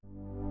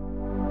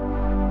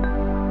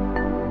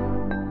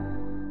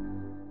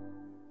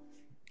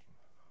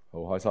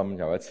開心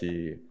有一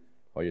次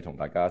可以同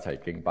大家一齊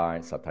敬拜，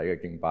實體嘅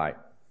敬拜。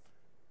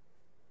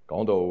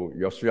講到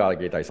約書亞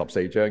記第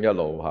14章一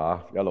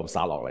路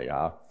殺落嚟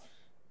嚇，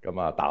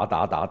咁啊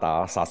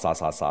打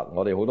殺，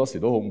我哋好多時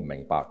都好唔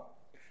明白，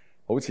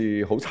好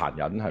似好殘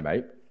忍係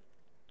咪？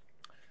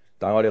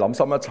但係我哋諗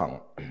深一層，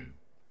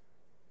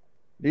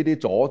呢啲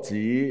阻止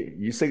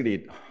以色列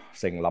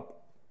成立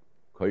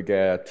佢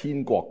嘅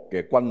天國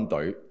嘅軍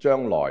隊，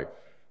將來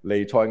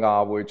彌賽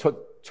亞會出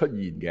現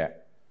嘅，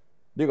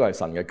呢個係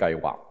神嘅計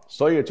劃。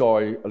所以在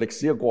歷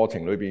史嘅過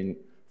程裏邊，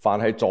凡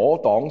係阻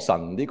擋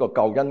神呢個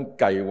救恩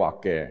計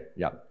劃嘅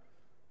人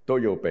都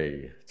要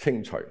被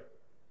清除，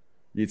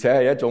而且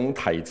係一種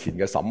提前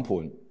嘅審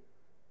判。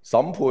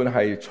審判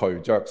係隨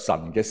着神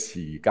嘅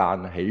時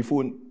間喜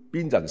歡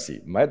邊陣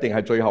時，唔係一定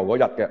係最後嗰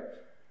日嘅。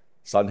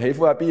神喜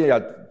歡喺邊一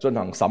日進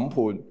行審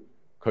判，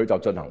佢就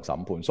進行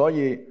審判。所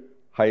以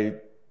係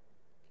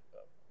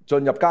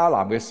進入迦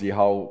南嘅時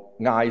候，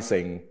艾城、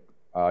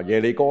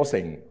耶利哥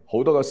城，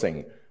好多個城，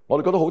我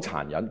哋覺得好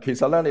殘忍。其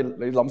實咧，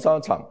你諗深一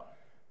層，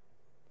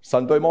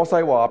神對摩西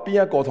話：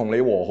邊一個同你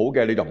和好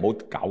嘅，你就唔好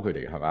搞佢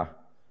哋，係咪啊？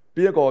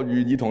邊一個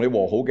願意同你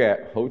和好嘅，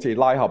好似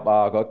拉合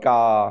啊、個家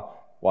啊，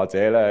或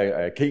者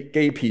咧欺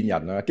騙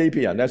人啊，欺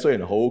騙人咧雖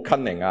然好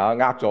cunning 啊，呃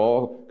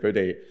咗佢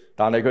哋，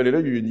但係佢哋都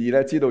願意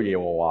咧知道耶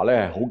和華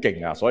咧好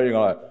勁啊，所以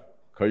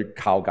佢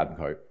靠近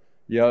佢。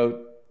然後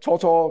初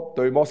初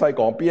對摩西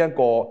講：邊一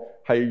個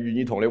係願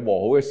意同你和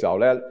好嘅時候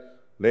咧，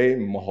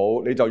你唔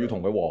好，你就要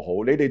同佢和好。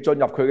你哋進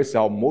入佢嘅時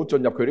候，唔好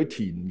進入佢啲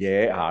田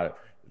野嚇，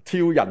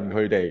挑釁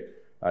佢哋。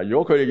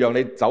如果佢哋讓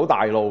你走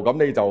大路，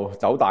咁你就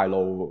走大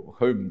路；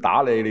佢唔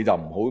打你，你就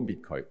唔好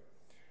滅佢。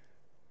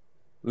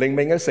靈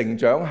命嘅成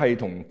長係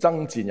同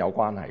爭戰有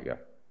關係嘅。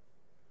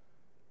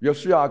約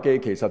書亞記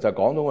其實就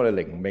講到我哋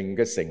靈命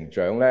嘅成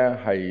長呢，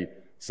係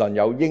神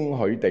有應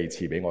許地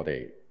賜俾我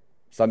哋。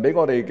神俾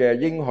我哋嘅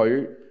應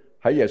許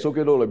喺耶穌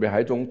基督裏面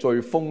係一種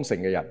最豐盛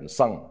嘅人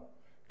生，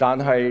但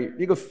係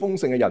呢個豐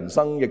盛嘅人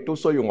生亦都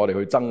需要我哋去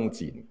爭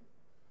戰。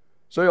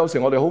所以有時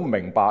我哋好唔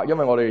明白，因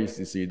為我哋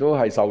時時都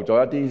係受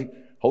咗一啲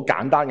好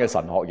簡單嘅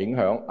神學影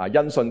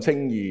響，因信稱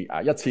義，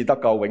一次得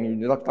救，永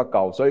遠得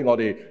救，所以我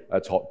哋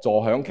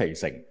坐享其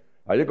成，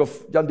一個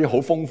因啲好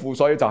豐富，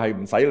所以就係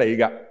唔使理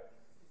嘅。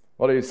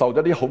我哋受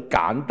咗啲好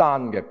簡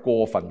單嘅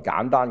過分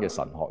簡單嘅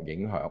神學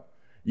影響，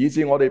以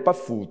致我哋不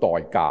付代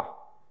價。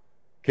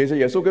其實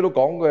耶穌基督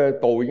講嘅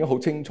道已經好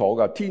清楚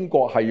㗎，天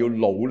國係要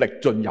努力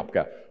進入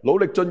嘅。努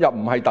力進入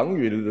唔係等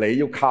於你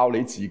要靠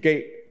你自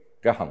己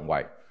嘅行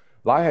為，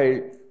乃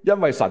係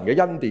因為神嘅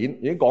恩典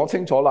已經講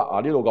清楚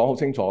啦。呢度講好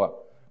清楚㗎。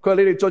佢話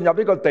你哋進入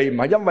呢個地唔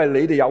係因為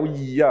你哋有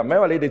義啊，唔係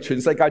因為你哋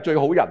全世界最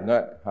好人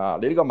啊，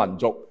你呢個民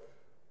族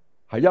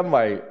係因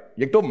為，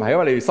亦都唔係因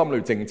為你哋心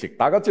裏正直。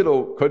大家知道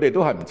佢哋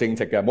都係唔正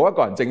直嘅，冇一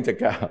個人正直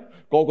嘅，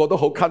個個都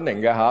好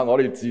cunning 嘅嚇。我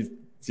哋自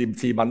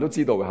問都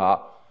知道嘅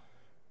嚇。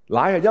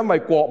乃係因為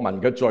國民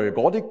嘅罪，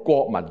嗰啲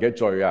國民嘅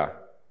罪啊，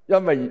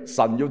因為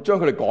神要將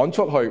佢哋趕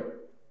出去，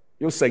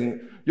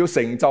要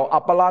成就亞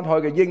伯拉罕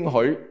嘅應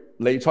許，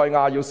彌賽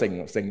亞要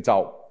成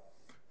就。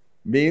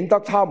免得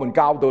他們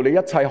教導你一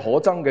切可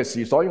憎嘅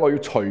事，所以我要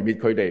除滅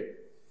佢哋。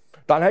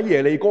但喺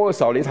耶利哥嘅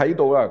時候，你睇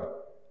到啦，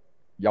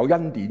有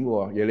恩典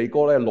喎。耶利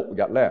哥咧6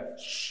日咧，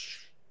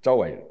周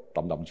圍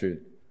揼轉。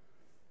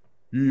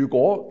如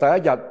果第一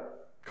日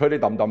佢哋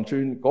揼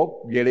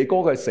轉，耶利哥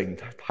嘅城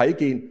睇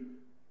見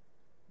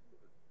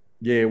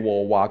耶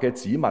和華嘅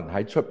子民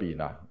喺出邊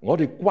啊，我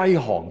哋歸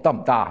降得唔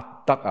得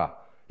啊？得啊！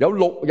有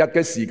6日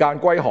嘅時間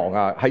歸降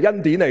啊，係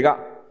恩典嚟噶。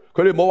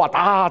佢哋冇話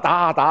打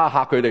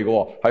嚇佢哋嘅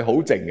喎，係好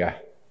靜嘅。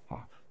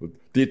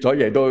跌咗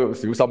嘢都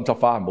小心執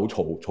翻，唔好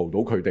嘈到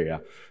佢哋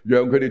啊！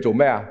讓佢哋做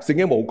咩啊？聖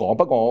經冇講，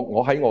不過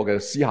我喺我嘅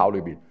思考裏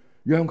邊，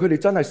讓佢哋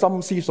真係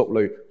深思熟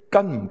慮，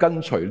跟唔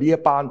跟隨呢一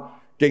班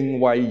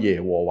敬畏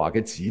耶和華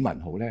嘅子民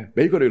好咧？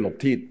俾佢哋6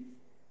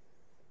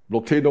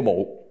天都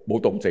冇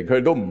動靜，佢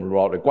哋都唔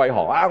落嚟歸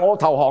降。我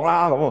投降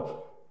啦咁。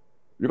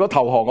如果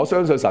投降，我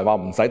相信神話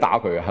唔使打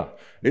佢啊！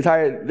你睇下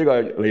呢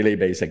個尼尼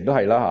微城都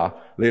係啦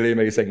嚇，尼尼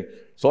微城，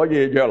所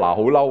以約拿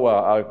好嬲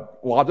啊！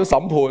話咗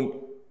審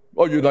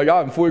判，原來有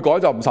人悔改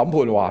就唔審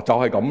判，話就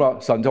係咁啦。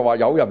神就話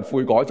有人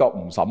悔改就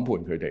唔審判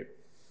佢哋。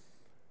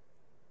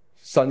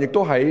神亦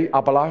都喺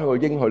亞伯拉罕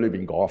嘅應許裏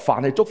邊講：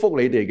凡係祝福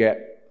你哋嘅，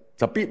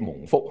就必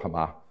蒙福，係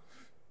嘛？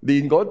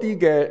連嗰啲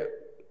嘅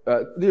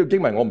呢個經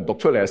文我唔讀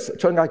出嚟，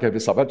出埃及記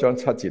11章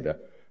7節啊。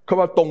佢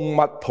話動物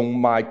同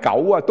埋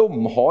狗啊，都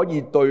唔可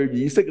以對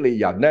以色列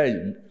人咧，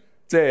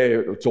即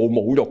係做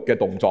侮辱嘅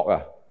動作啊！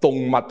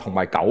動物同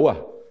埋狗啊，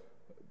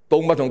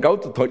動物同狗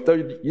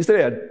對以色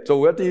列人做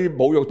一啲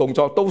侮辱動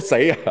作都死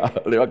啊！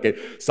你話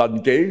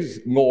神幾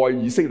愛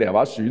以色列人，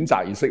或者選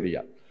擇以色列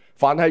人，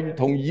凡係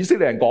同以色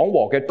列人講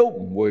和嘅，都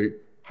唔會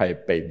係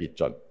被滅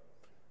盡。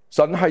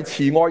神係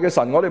慈愛嘅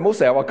神，我哋唔好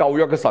成日話舊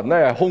約嘅神咧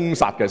係兇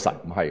殺嘅神，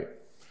唔係。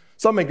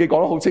申命記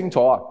講得好清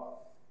楚啊！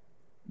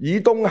以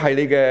東係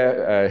你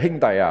嘅兄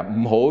弟啊，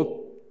唔好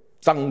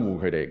憎惡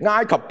佢哋。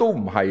埃及都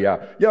唔係啊，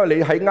因為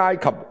你喺埃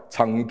及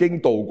曾經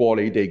度過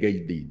你哋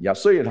嘅年日，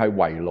雖然係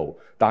為奴，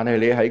但係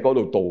你喺嗰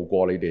度度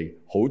過你哋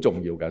好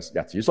重要嘅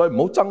日子，所以唔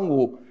好憎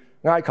惡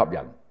埃及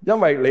人，因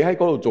為你喺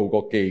嗰度做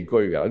過寄居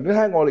嘅。你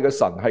睇我哋嘅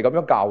神係咁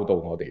樣教導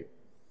我哋，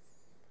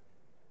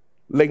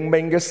靈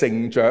命嘅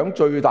成長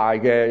最大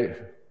嘅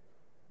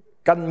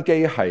根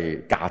基係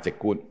價值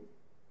觀。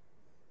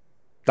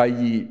第二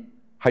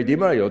係點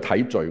樣嚟到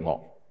睇罪惡？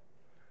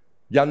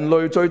人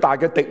類最大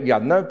嘅敵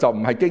人咧，就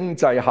唔係經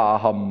濟下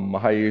陷，唔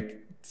係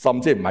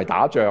甚至唔係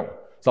打仗，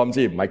甚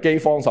至唔係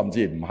饑荒，甚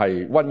至唔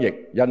係瘟疫。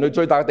人類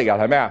最大嘅敵人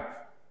係咩啊？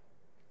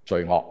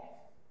罪惡，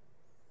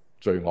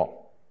罪惡，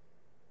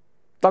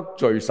得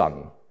罪神，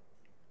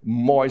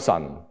唔愛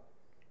神，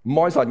唔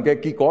愛神嘅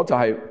結果就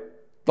係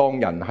當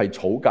人係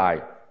草芥，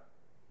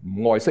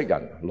唔愛惜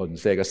人，鄰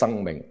舍嘅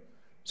生命。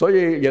所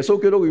以耶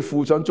穌基督會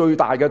付上最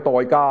大嘅代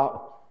價，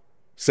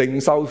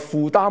承受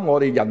負擔我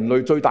哋人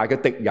類最大嘅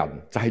敵人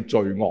就係罪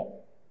惡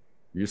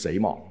與死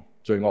亡，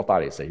罪惡帶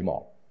嚟死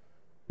亡。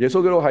耶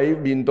穌基督喺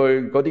面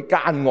對嗰啲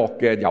奸惡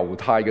嘅猶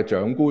太嘅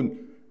長官，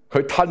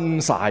佢吞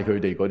晒佢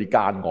哋嗰啲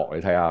奸惡。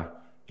你睇下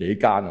幾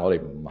奸，我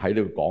哋唔喺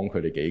度講佢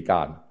哋幾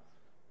奸。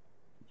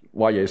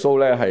話耶穌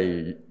咧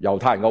係猶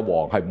太人個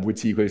王，係唔會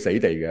置佢死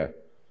地嘅。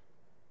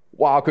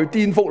話佢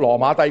顛覆羅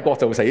馬帝國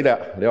就死啦。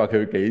你話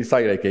佢幾犀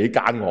利幾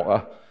奸惡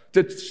啊？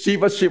即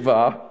係 shift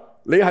啊！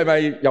你係咪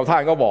猶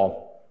太人個王？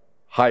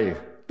係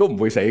都唔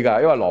會死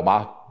㗎，因為羅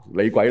馬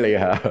理鬼你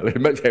嚇，你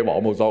乜嘢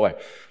王冇所謂。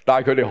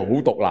但係佢哋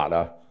好毒辣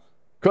啊！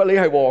佢話你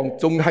係王，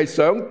仲係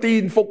想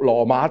顛覆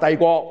羅馬帝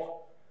國，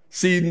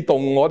煽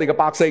動我哋嘅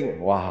百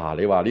姓。哇！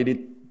你話呢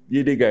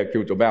啲嘅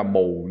叫做咩啊？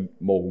誣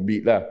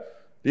衊啊！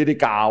呢啲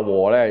嫁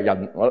禍咧，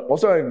人我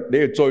相信你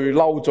哋最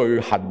嬲最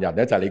恨人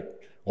咧，就係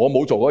我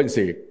冇做嗰件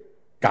事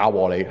嫁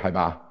禍你係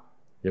嘛？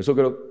耶穌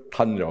基督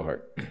吞咗佢，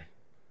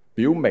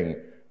表明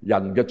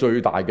人嘅最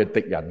大嘅敵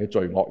人嘅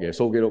罪惡，耶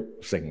穌基督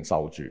承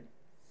受住。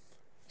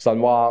神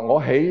話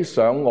我豈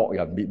想惡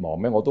人滅亡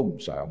咩？我都唔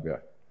想嘅。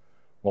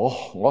我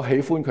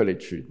喜歡佢哋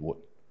存活。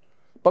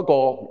不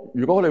過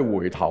如果佢哋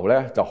回頭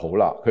咧就好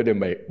啦，佢哋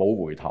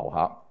冇回頭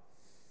嚇。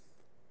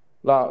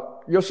嗱，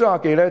約書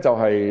亞記咧就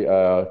係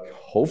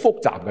好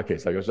複雜嘅。其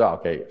實約書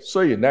亞記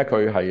雖然咧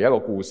佢係一個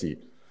故事，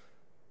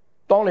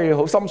當你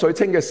好心水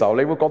清嘅時候，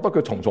你會覺得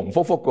佢重重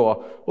複複嘅，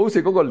好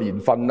似嗰個年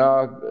份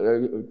啊，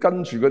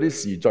跟住嗰啲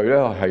時序咧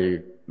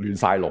係亂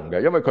晒龍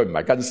嘅，因為佢唔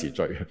係跟時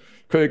序，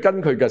佢係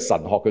跟佢嘅神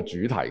學嘅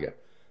主題嘅。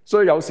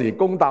所以有時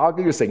攻打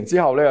呢個城之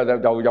後咧，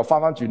又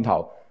翻翻轉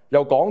頭，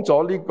又講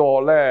咗呢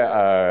個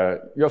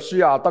咧約書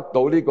亞得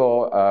到呢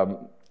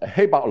個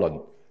希伯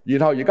倫，然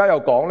後而家又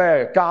講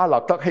咧迦勒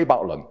得希伯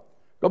倫。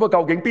咁啊，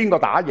究竟邊個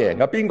打贏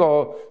嘅？邊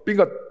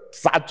個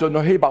殺進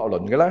去希伯倫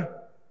嘅咧？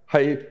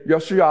係約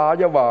書亞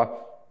抑或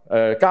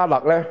迦勒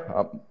咧？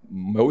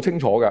唔係好清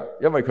楚嘅，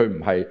因為佢唔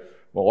係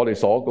我哋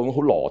所講好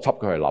邏輯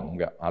佢係諗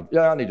嘅。一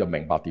陣你就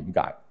明白點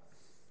解。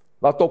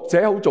嗱，讀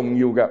者好重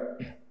要嘅。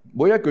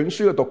每一卷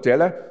書嘅讀者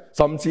咧，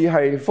甚至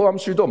係福音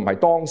書都唔係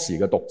當時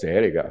嘅讀者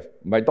嚟嘅，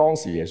唔係當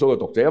時耶穌嘅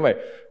讀者，因為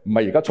唔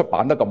係而家出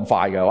版得咁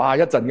快嘅。哇！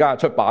一陣間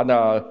出版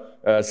啊，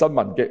新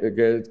聞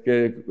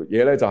嘅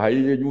嘢咧就喺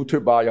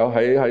YouTube 啊，有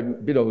喺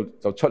邊度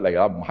就出嚟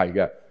啦。唔係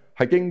嘅，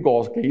係經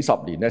過幾十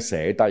年咧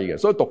寫低嘅，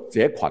所以讀者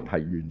群係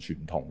完全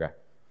唔同嘅。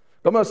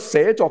咁啊，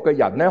寫作嘅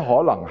人咧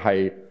可能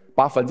係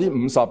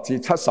50%至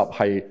70%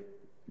係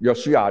約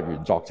書亞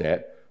原作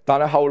者。但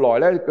係後來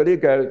咧，嗰啲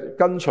嘅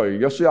跟隨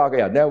約書亞嘅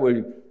人咧，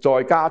會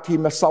再加添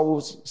修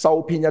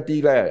編一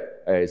啲咧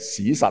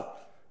史實，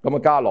咁啊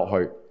加落去，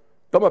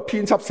咁啊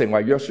編輯成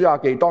為約書亞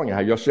記，當然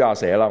係約書亞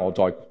寫啦。我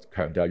再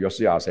強調係約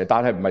書亞寫，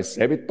但係唔係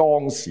寫俾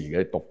當時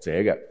嘅讀者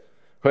嘅。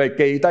佢係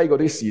記低嗰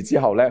啲事之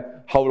後咧，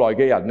後來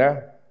嘅人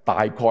咧，大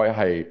概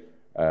係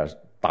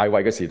大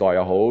衛嘅時代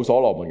又好，所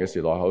羅門嘅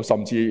時代又好，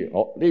甚至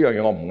呢樣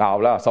嘢我唔拗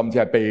啦，甚至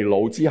係被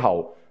擄之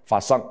後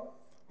發生。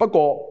不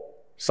過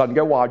神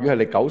嘅話語係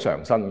歷久常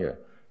新嘅，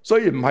所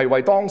以唔係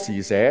為當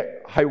時寫，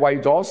係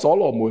為咗所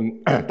羅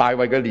門、大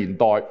衛嘅年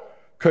代，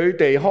佢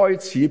哋開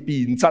始變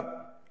質，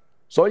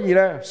所以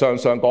咧常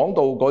常講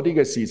到嗰啲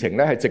嘅事情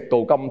咧係直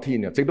到今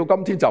天嘅，直到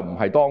今天就唔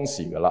係當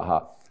時噶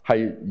啦嚇，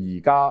係而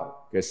家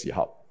嘅時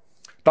候。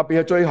特別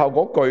係最後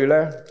嗰句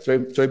咧，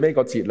最尾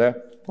嗰節咧，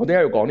我點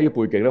解要講呢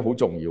啲背景咧？好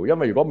重要，因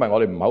為如果唔係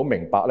我哋唔係好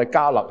明白咧，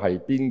迦勒係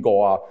邊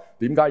個啊？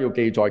點解要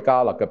記載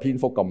迦勒嘅篇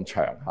幅咁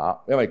長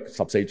嚇？因為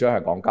14章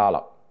係講迦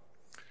勒。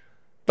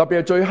特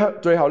別係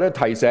最後咧，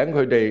提醒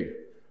佢哋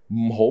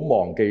唔好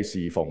忘記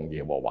侍奉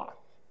耶和華。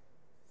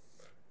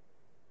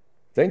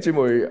弟兄姊妹，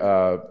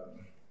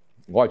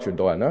我係傳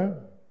道人啦，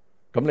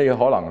咁你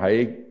可能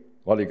喺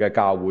我哋嘅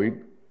教會，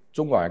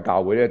中國人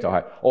教會咧就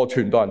係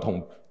傳道人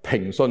同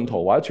平信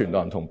徒或者傳道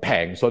人同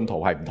平信徒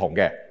係唔同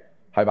嘅，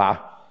係嘛？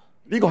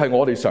呢個係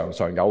我哋常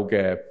常有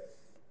嘅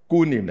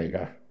觀念嚟嘅。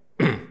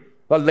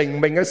靈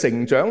命嘅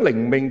成長，靈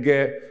命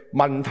嘅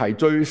問題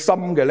最深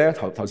嘅咧，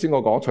頭先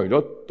我講，除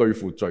咗對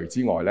付罪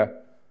之外咧，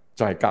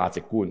就係價值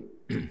觀。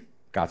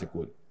價值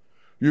觀。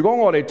如果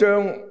我哋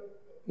將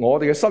我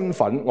哋嘅身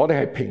份，我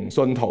哋係平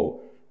信徒，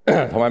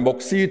同埋牧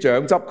師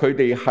長執佢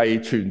哋係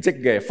全職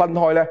嘅分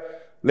開咧，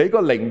你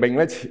個靈命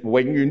咧永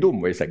遠都唔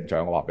會成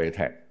長。我話俾你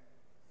聽，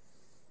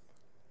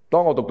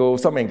當我讀到《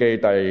申命記》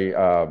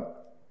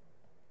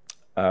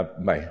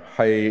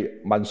係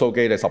民數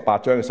記第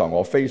18章嘅時候，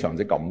我非常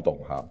之感動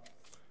嚇。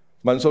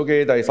民數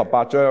記第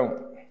18章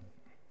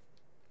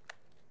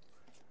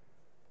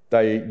第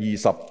20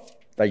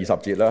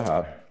節啦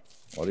嚇，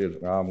我呢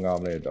度啱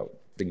啱咧就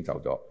叮走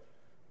咗。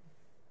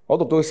我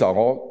讀到嘅時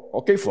候，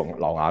我幾乎流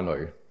眼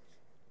淚。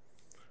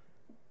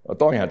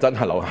當然係真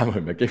係流眼淚，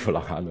唔係幾乎流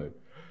眼淚。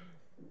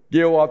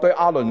耶和華對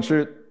亞倫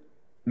說：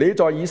你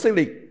在以色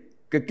列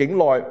嘅境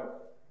內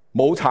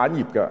冇產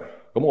業嘅。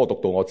咁我讀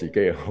到我自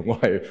己，我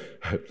係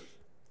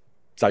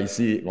祭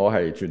司，我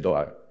係傳道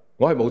人，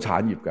我係冇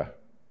產業嘅。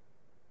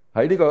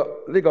喺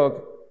呢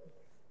個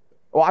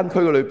灣區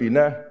嘅裏邊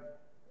咧，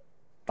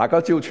大家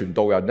知道傳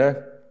道人咧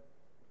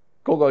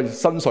嗰個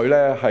薪水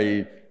咧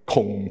係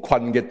窮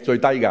困嘅最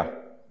低㗎。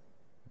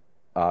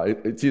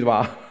你知道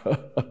嘛？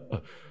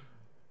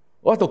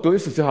我一讀到啲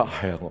事之後，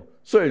係啊，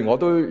雖然我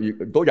都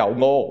有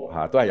屋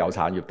嚇，都係有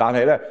產業，但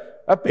係咧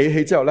一比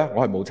起之後咧，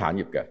我係冇產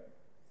業嘅。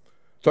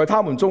在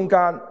他們中間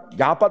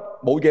也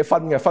冇嘢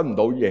分嘅，分唔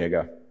到嘢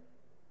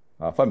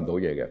嘅，分唔到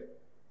嘢嘅。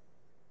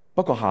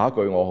不過下一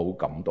句我好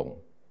感動，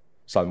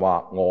神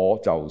話我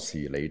就是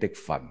你的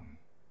份，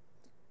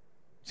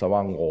神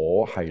話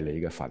我係你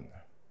嘅份，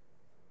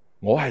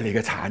我係你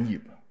嘅產業。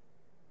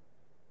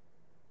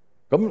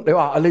咁你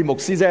話你牧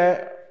師啫，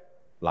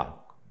嗱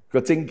個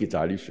症結就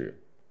喺呢處。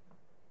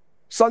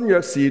新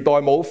約時代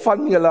冇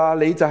分㗎啦，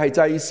你就係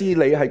祭司，你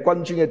係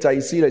君尊嘅祭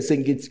司，你聖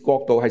潔國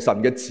度係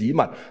神嘅子民，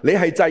你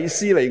係祭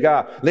司嚟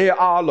㗎，你係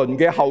亞倫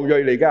嘅後裔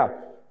嚟㗎。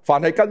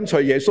凡係跟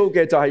隨耶穌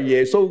嘅就係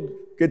耶穌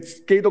嘅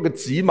基督嘅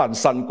子民，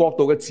神國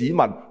度嘅子民，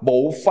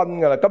冇分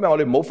㗎啦。今日我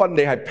哋唔好分你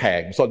係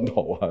平信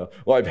徒啊，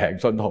我係平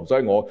信徒，所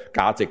以我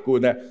價值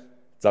觀咧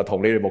就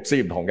同你哋牧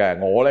師唔同嘅。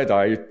我咧就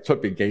喺出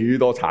邊幾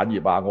多產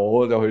業啊，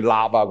我就去立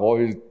啊，我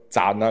去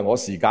賺啊，我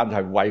時間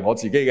係為我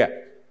自己嘅。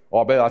我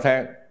話俾大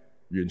家聽。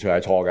完全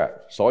係錯嘅，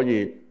所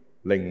以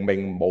靈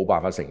命冇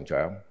辦法成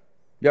長，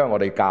因為我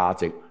哋價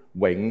值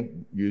永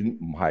遠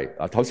唔係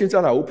嗱。頭先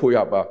真係好配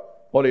合啊！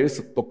我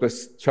哋讀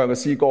嘅唱嘅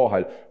詩歌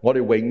係我哋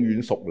永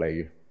遠屬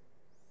你。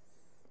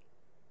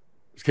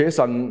其實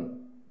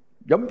神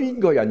有邊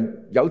個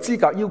人有資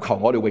格要求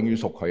我哋永遠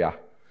屬佢啊？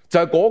就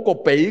係嗰個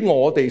俾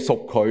我哋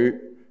屬佢，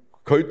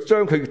佢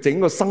將佢整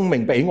個生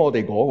命俾我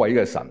哋嗰位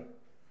嘅神。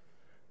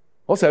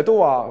我成日都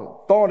話，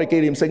當我哋紀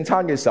念聖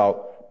餐嘅時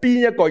候，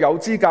邊一個有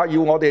資格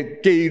要我哋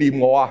紀念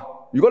我啊？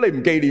如果你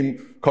唔紀念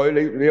佢，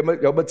你有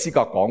乜資格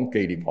講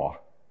紀念我啊？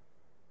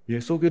耶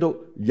穌基督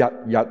日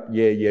日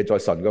夜夜在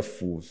神嘅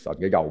父神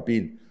嘅右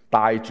邊，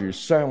帶住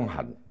傷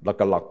痕，勒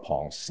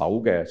旁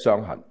手嘅傷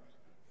痕、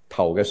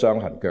頭嘅傷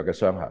痕、腳嘅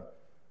傷痕，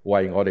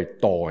為我哋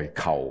代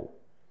求。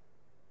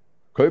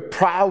佢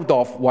proud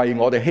of 為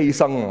我哋犧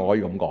牲啊！我可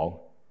以咁講，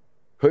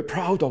佢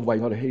proud of 為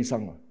我哋犧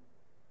牲啊！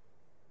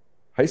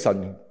喺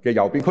神嘅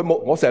右邊，佢冇，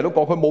我成日都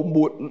講佢冇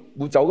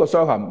抹走個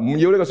傷痕，唔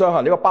要呢個傷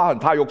痕，呢個疤痕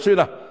太肉酸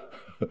啦，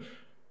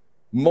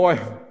唔愛。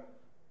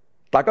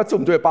大家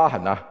中唔中意疤痕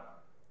啊？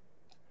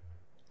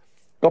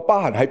個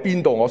疤痕喺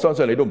邊度？我相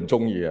信你都唔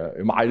中意啊！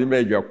買啲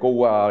咩藥膏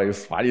啊，要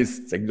快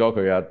啲整咗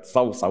佢啊，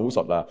收手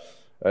術啊。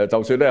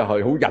就算咧係好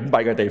隱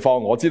蔽嘅地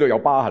方，我知道有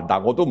疤痕，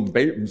但我都唔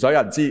想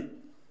有人知。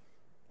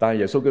但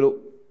係耶穌基督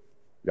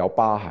有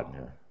疤痕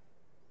嘅，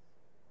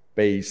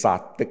被殺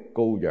的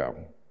羔羊。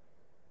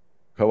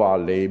佢話：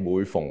你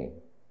每逢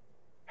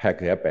吃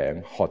這一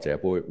餅、喝這一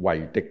杯，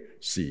為的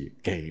是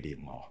紀念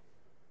我，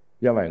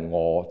因為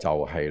我就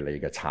係你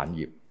嘅產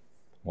業，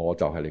我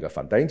就係你嘅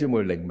份。弟兄姊妹，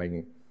靈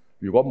命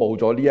如果冇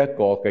咗呢一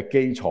個嘅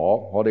基礎，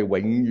我哋永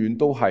遠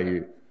都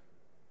係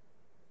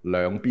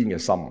兩邊嘅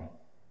心。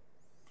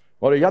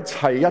我哋一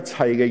切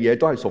嘅嘢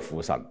都係屬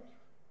乎神，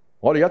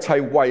我哋一切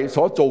為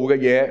所做嘅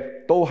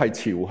嘢都係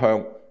朝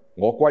向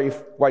我歸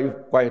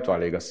在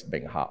你嘅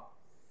名下。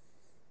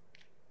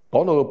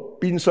講到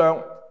邊廂，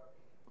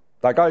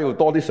大家要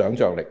多啲想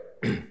像力。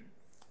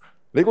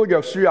你估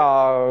約書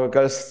亞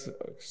嘅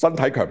身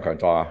體強唔強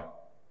壯啊？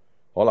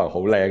可能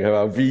好靚嘅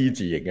嘛，V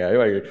字型嘅，因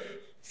為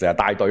成日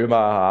帶隊啊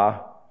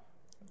嘛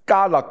嚇。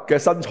迦勒嘅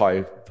身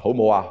材好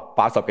冇啊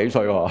？80幾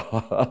歲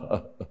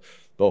喎，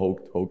都好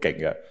勁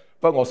嘅。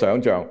不過我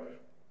想像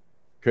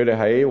佢哋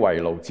喺為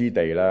奴之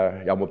地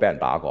咧，有冇俾人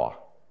打過啊？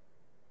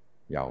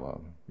有啊。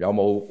有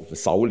冇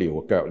手撩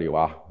腳撩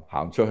啊？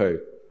行出去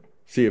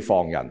先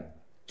放人。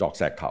作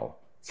石頭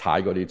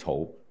踩嗰啲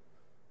草，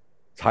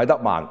踩得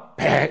慢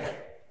劈，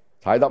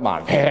踩得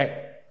慢劈。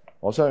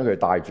我相信佢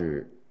帶住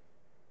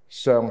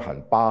傷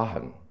痕疤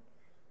痕，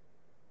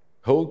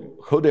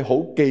佢哋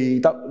好記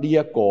得呢一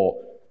個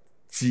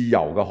自由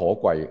嘅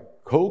可貴，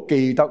佢好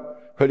記得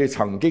佢哋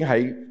曾經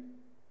喺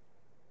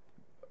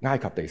埃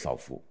及地受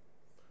苦。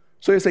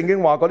所以聖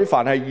經話嗰啲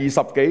凡係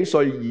20幾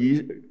歲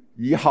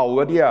以後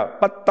嗰啲啊，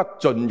不得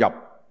進入，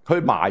佢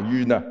埋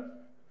怨啊。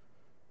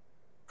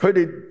佢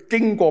哋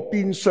經過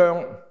邊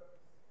廂，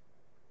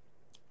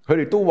佢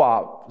哋都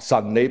話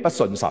神你不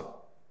信實，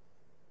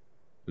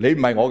你唔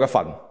係我嘅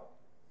份。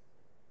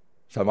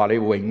神話你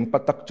永不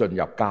得進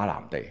入迦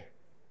南地。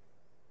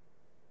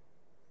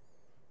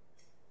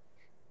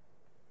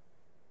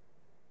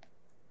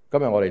今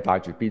日我哋帶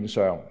住鞭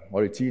傷，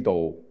我哋知道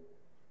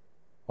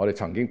我哋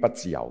曾經不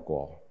自由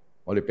過，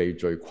我哋被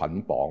罪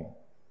捆綁，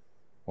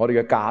我哋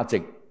嘅價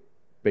值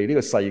被呢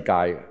個世界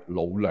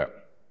擄掠。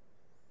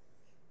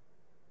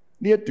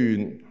呢一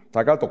段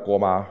大家讀過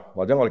嘛？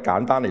或者我哋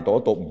簡單嚟讀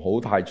一讀，唔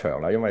好太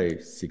長啦，因為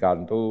時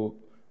間都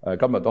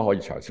今日都可以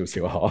長少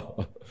少嗬。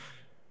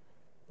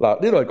嗱，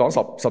呢度係講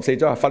14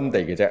章係分地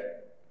嘅啫。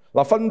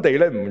嗱，分地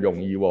咧唔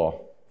容易喎，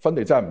分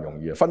地真係唔容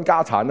易啊！分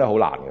家產咧好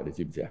難嘅，你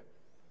知唔知啊？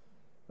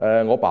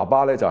我爸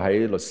爸咧就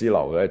喺律師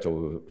樓咧做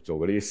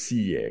嗰啲師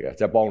爺嘅，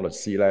即係幫律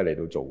師咧嚟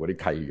到做嗰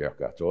啲契約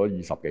嘅，做咗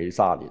20幾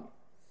30年。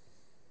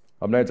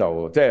咁咧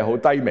就即係好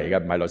低微嘅，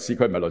唔係律師，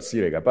佢唔係律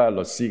師嚟嘅，不過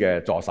律師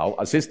嘅助手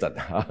assistant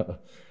嚇。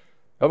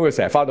咁佢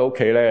成日翻到屋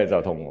企咧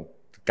就同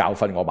教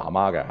訓我媽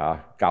媽嘅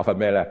嚇，教訓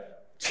咩咧？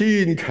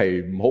千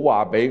祈唔好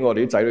話俾我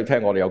哋啲仔女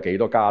聽，我哋有幾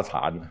多家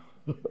產。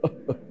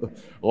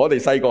我哋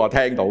細個就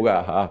聽到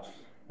㗎嚇。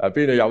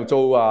邊度有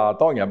租啊？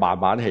當然係慢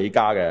慢起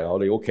家嘅。我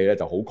哋屋企咧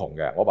就好窮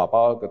嘅。我爸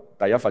爸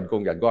第一份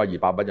工人工係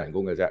200蚊人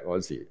工嘅啫，嗰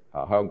陣時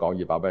香港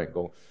200蚊人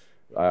工。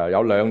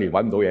有2年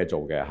揾唔到嘢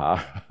做嘅嚇，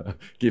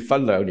結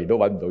婚2年都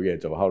揾唔到嘢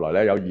做。後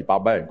來咧有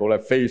200蚊人工咧，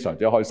非常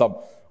之開心。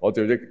我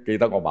最記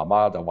得我媽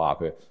媽就話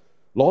佢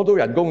攞到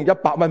人工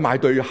100蚊買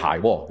對鞋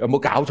喎，有冇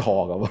搞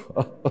錯咁？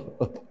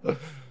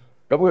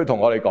咁佢同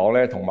我哋講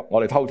咧，同我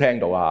哋偷聽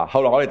到啊。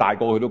後來我哋大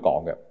個佢都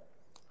講嘅，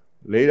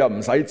你就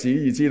唔使旨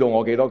意知道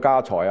我幾多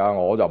家財啊，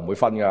我就唔會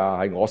分㗎，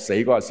係我死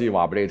嗰日先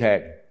話俾你聽。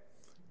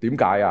點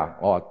解啊？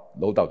我話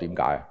老豆點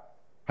解啊？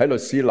喺律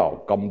師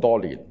樓咁多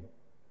年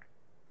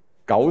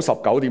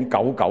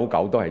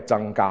，99.999%都係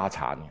爭家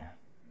產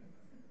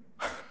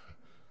嘅，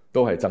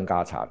都係爭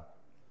家產。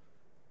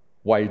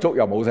遺囑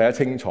又冇寫得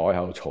清楚，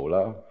喺度嘈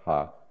啦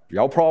嚇，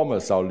有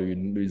promise 就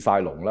亂晒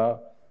龍啦。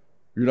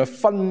原來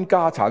分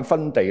家產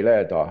分地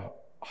咧就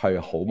係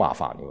好麻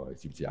煩嘅喎，你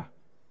知唔知啊？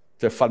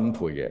即係分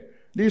配嘅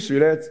呢樹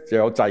咧就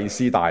有祭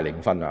司帶領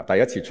分啊，第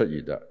一次出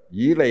現啊。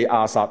以利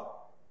亞撒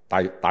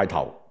帶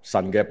頭，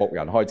神嘅僕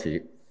人開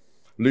始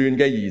亂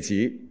嘅兒子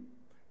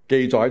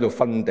記載喺度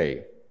分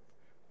地，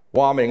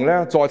話明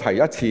咧再提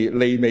一次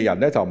利未人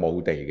咧就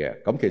冇地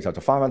嘅。咁其實就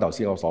翻頭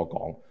先我所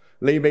講，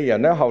利未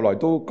人咧後來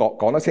都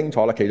講得清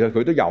楚啦。其實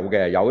佢都有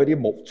嘅，有一啲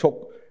牧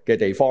畜嘅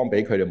地方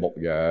俾佢哋牧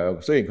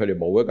養，雖然佢哋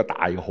冇一個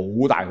好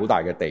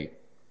大嘅地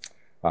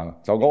啊，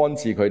就安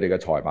置佢哋嘅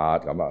財物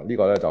咁啊。呢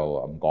個咧就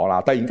唔講啦。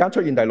突然間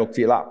出現第6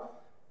節啦，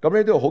咁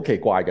呢都好奇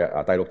怪嘅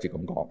啊。第6節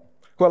咁講，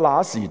佢話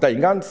那時突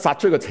然間殺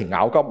出一個程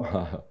咬金，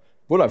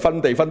本來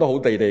分地分得好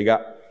地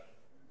嘅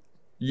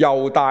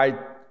猶大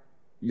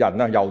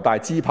人啊，猶大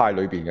支派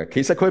裏邊嘅，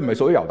其實佢唔係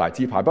屬於猶大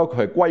支派，不過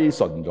佢係歸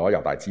順咗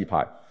猶大支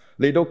派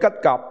嚟到吉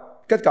甲。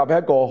吉甲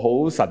係一個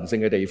好神聖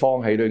嘅地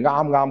方，喺度啱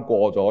啱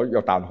過咗約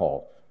旦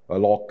河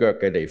落腳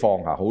嘅地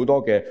方嚇，好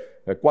多嘅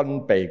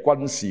軍備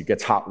軍事嘅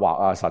策劃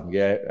啊，神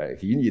嘅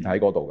顯現喺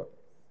嗰度嘅。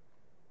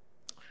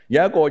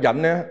有一個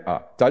人咧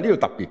啊，就喺呢度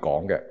特別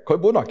講嘅，佢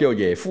本來叫做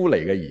耶夫尼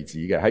嘅兒子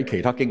嘅，喺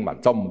其他經文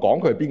就唔講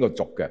佢係邊個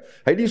族嘅，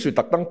喺呢處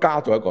特登加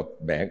咗一個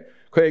名，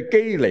佢係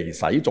基尼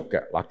洗族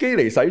嘅。嗱，基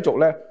尼洗族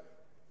咧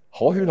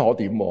可圈可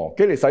點喎。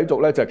基尼洗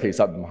族咧就其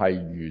實唔係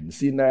原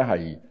先咧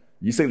係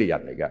以色列人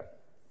嚟嘅。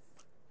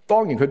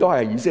當然佢都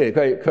係以色列，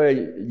佢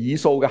係以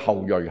掃嘅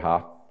後裔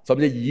嚇，甚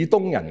至以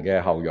東人嘅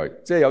後裔，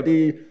即係有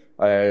啲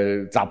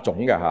雜種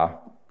嘅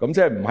嚇，咁即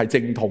係唔係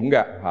正統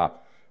嘅嚇。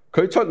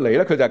佢出嚟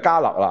咧，佢就係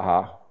迦勒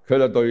啦嚇，佢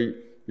就對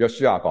約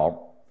書亞講，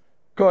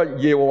佢話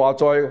耶和華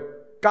在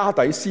加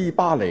底斯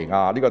巴尼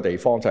亞呢個地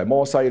方，就係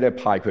摩西咧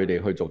派佢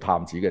哋去做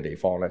探子嘅地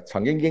方咧，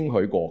曾經應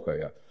許過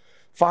佢啊，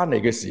翻嚟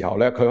嘅時候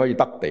咧，佢可以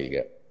得地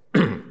嘅。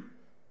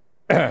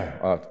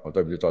我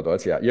對唔住，再讀一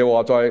次啊！耶和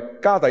華在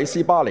加底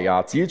斯巴尼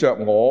亞指着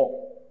我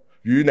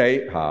與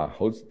你好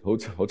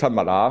親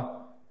密啊！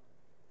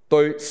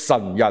對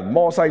神人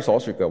摩西所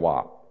說嘅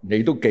話，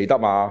你都記得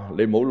嘛？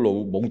你唔好老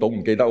懵懂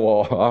唔記得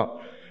喎。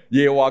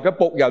耶和華嘅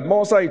僕人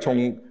摩西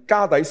從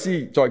加底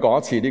斯，再講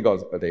一次呢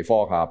個地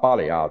方巴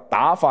尼亞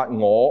打發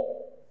我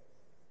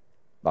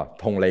嗱，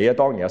同你啊，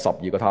當然有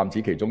12個探子，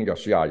其中約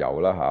書亞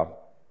有啦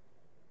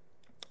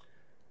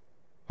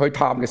去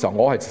探嘅時候，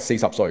我係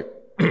40歲。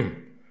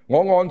我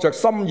按着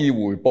心意回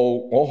報，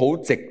我好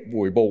直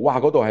回報。哇！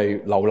嗰度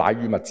係流奶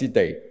與蜜之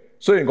地，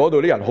雖然嗰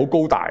度啲人好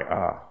高大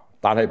啊，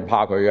但係唔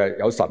怕佢嘅，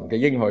有神嘅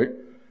應許。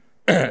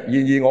然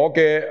而我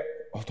嘅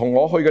同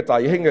我去嘅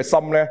弟兄嘅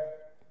心咧，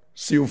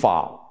消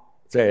化，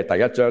即係第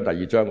1章、第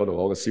2章嗰度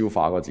嗰個消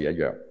化嗰字一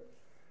樣。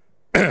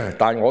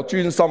但我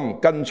專心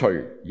跟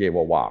隨耶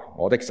和華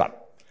我的神。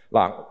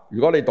嗱，如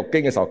果你讀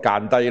經嘅時候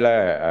間低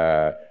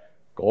咧，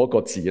嗰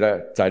個字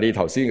咧就係你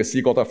頭先嘅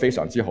詩歌都係非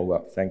常之好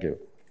嘅。Thank you。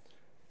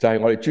就係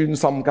我哋專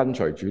心跟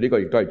隨住，呢個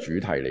亦都係主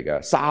題嚟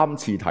嘅。3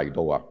次提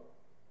到啊，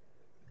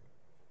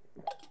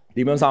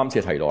點樣3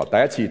次提到啊？第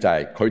一次就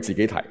係佢自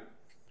己提，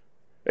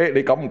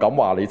你敢唔敢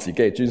話你自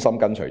己係專心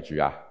跟隨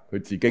住啊？佢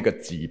自己嘅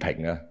自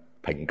評啊，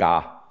評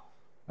價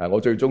我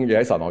最中意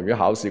喺神學院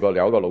考試過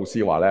有一個老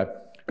師話咧，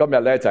今日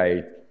咧就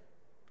係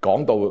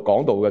講道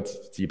嘅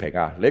自評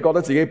啊，你覺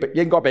得自己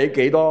應該俾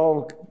幾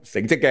多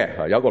成績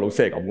嘅？有一個老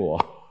師係咁嘅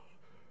喎，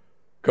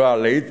佢話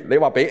你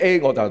話俾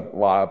A 我就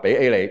話俾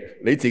A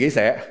你自己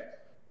寫，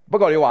不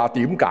過你話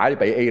點解你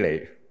俾 A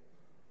你？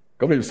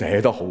咁你要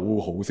寫得好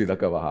好先得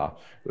噶嘛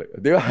嚇？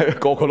點解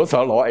個個都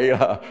想攞 A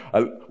啦？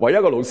唯一一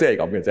個老師係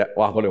咁嘅啫。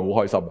哇！我哋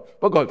好開心，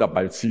不過就唔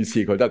係次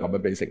次佢都係咁樣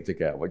俾成績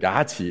嘅。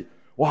有一次，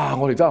哇！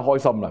我哋真係開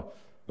心啦。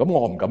咁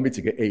我唔敢俾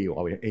自己 A，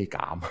 我俾 A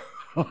減。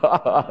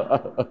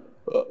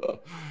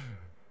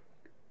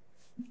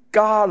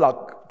迦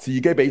勒自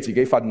己俾自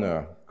己分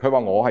啊！佢話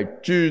我係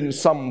專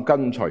心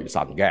跟隨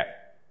神嘅。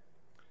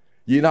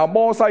然後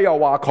摩西又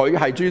話佢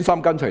係專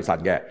心跟隨神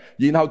嘅，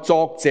然後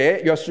作者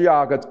約書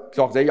亞嘅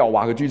作者又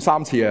話佢專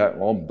3次啊，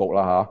我唔讀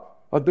啦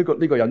嚇。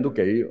呢個人都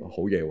幾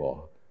好嘢喎，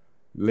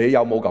你有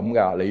冇咁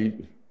噶？你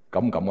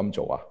敢唔敢咁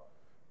做啊？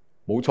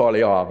冇錯，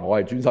你話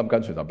我係專心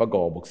跟隨神，不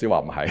過牧師話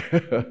唔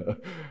係。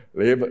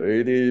你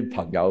啲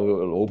朋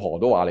友老婆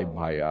都話你唔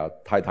係啊，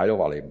太太都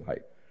話你唔係，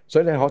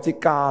所以你可知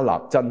迦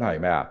勒真係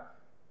咩啊？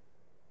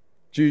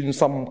專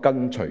心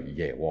跟隨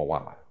耶和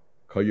華，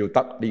佢要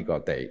得呢個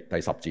地。第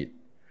10節。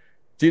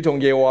自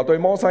從耶和華對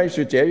摩西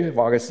說這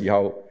話嘅時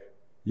候，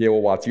耶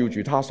和華照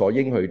住他所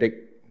應許的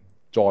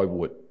再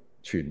活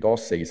存多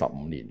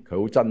45年，佢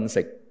好珍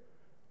惜。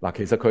嗱，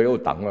其實佢喺度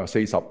等啊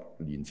，40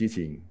年之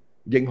前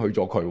應許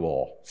咗佢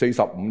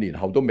，45年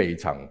後都未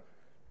曾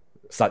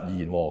實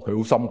現，佢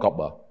好心急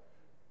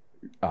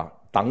啊！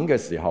等嘅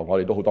時候，我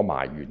哋都好多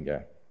埋怨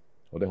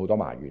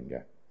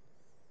嘅，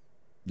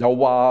又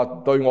話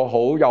對我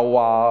好，又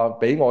話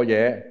俾我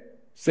嘢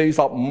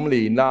，45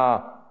年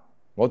啦，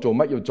我做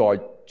乜要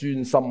再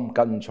專心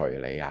跟隨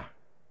你啊？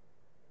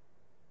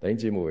弟兄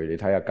姊妹，你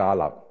睇下迦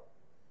勒，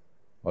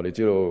我哋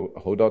知道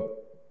好多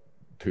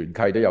團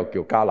契都有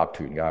叫迦勒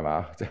團嘅係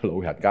嘛，即係老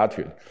人家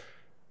團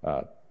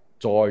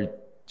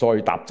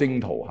再踏征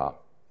途下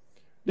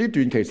呢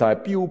段其實係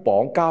標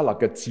榜迦勒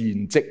嘅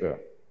戰績啊！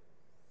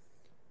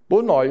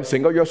本來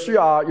成個約書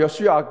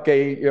亞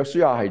記，約書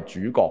亞係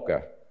主角嘅，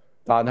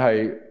但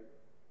係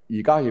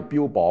而家要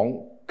標榜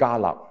迦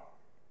勒，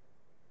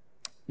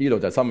呢度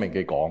就係申命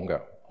記講嘅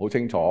好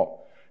清楚。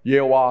耶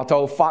和華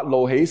就發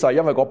怒起誓，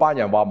因為嗰班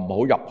人話唔好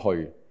入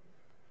去，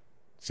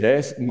這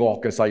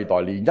惡嘅世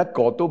代連一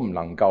個都唔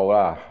能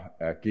夠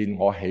見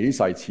我起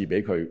誓賜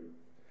俾佢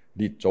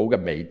列祖嘅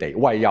美地，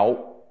唯有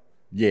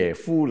耶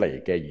夫尼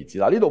嘅兒子。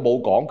呢度冇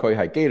講佢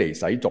係基尼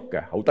洗族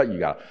嘅，好得意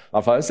噶。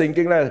凡喺聖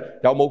經咧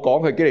有冇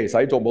講佢基尼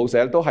洗族冇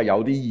寫，都係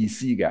有啲意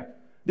思嘅。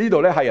呢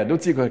度咧係人都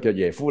知佢係叫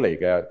耶夫尼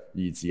嘅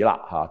兒子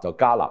啦，就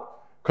迦勒，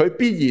佢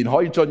必然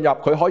可以進入，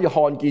佢可以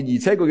看見，而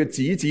且佢嘅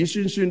子子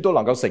孫孫都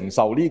能夠承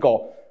受呢個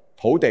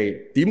土地。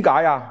點解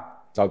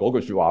啊？就係嗰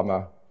句說話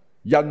嘛，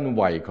因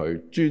為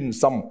佢專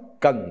心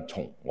跟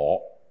從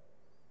我。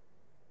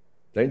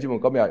弟兄姊妹，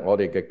今日我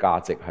哋嘅價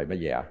值係乜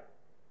嘢啊？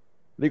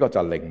呢個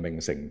就係靈命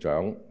成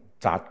長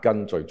扎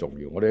根最重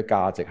要。我哋嘅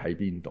價值喺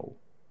邊度？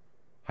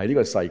係呢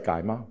個世界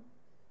嗎？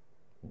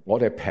我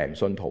哋係平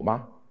信徒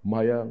嗎？唔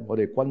係啊！我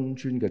哋君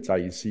尊嘅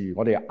祭司，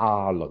我哋係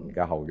亞倫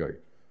嘅後裔。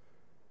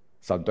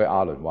神對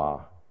亞倫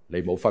話：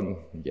你冇分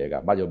嘢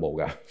㗎，乜都冇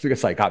㗎，呢個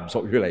世界唔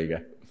屬於你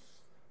嘅。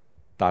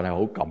但係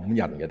好感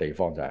人嘅地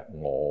方就係，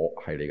我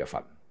係你嘅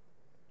份，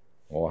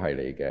我係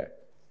你嘅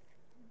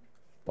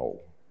道，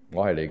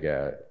我係你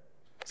嘅。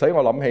所以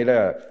我諗起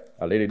咧，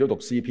你哋都讀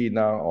詩篇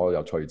啦，我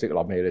又隨即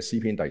諗起咧詩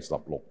篇第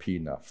16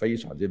篇啊，非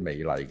常之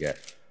美麗嘅。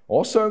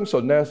我相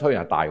信咧，雖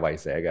然係大衛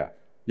寫嘅，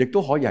亦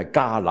都可以係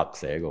迦勒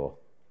寫嘅。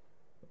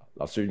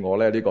嗱，算我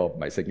咧呢個唔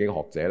係聖經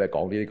學者咧，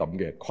講呢啲咁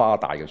嘅誇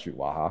大嘅說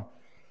話吓。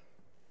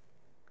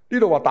呢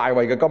度話大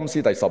衛嘅金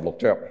詩第16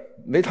章，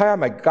你睇下係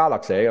咪迦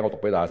勒寫嘅？我讀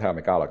俾大家睇下係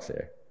咪迦勒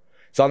寫。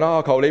神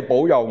啊，求你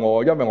保佑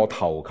我，因為我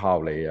投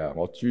靠你啊，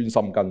我專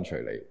心跟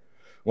隨你。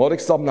我的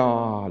心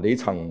啊，你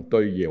曾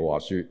對耶和華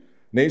說，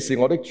你是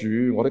我的主，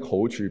我的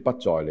好處不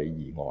在你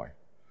以外。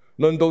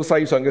論到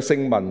世上嘅聖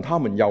民，他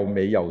們又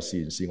美又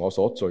善，是我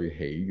所最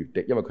喜悅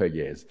的。因為佢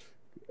係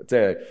即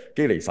係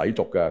基尼洗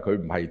族嘅，佢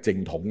唔係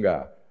正統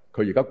嘅，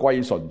佢而家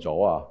歸順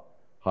咗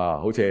啊，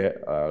好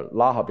似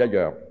拉合一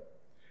樣。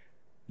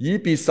以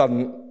別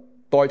神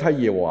代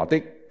替耶和華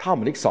的，他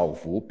們的受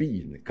苦必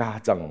然加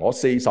增。我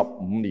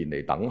45年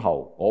嚟等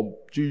候，我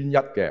專一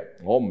嘅，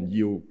我唔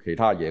要其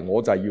他嘢，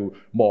我就係要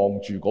望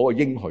住嗰個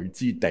應許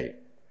之地。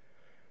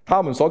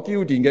他們所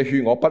澆奠嘅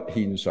血，我不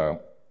獻上。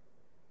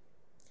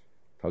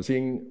頭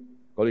先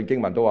嗰段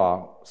經文都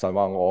話，神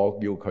話我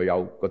要佢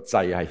有個祭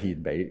係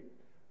獻俾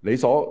你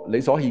所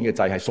獻嘅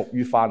祭係屬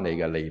於翻你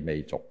嘅，利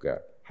未族嘅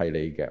係你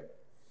嘅。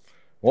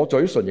我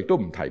嘴唇亦都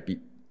唔提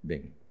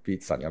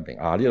別神嘅名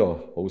啊！呢度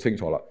好清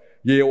楚啦。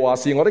耶和華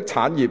是我的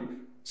產業，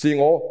是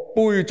我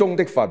杯中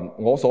的份，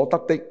我所得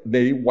的，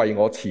你為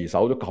我持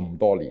守咗咁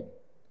多年，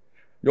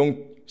用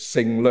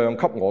乘量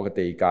給我嘅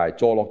地界，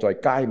坐落在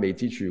佳美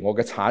之處。我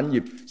嘅產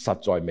業實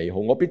在美好，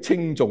我必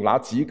稱頌那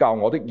指教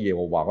我的耶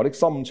和華。我的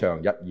心腸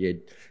日夜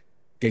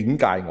警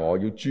戒我，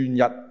要專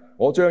一。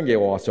我將耶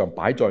和華常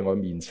擺在我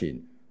面前。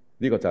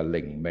呢個就係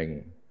靈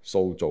命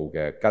塑造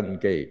嘅根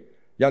基。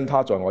因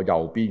他在我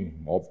右邊，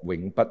我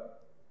永不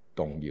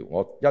動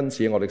搖。因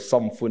此我的心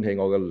歡喜，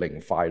我嘅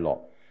靈快樂，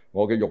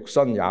我嘅肉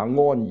身也安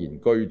然居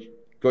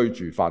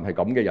住。凡係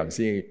咁嘅人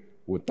先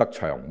活得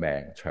長命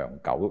長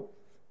久，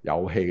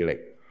有氣力，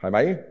係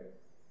咪？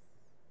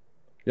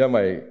因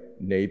為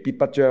你必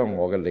不將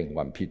我嘅靈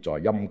魂撇在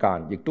陰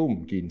間，亦都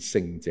唔見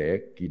聖者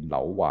見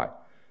朽壞。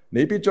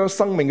你必將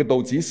生命嘅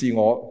道指示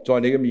我，在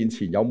你嘅面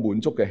前有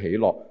滿足嘅喜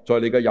樂，在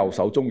你嘅右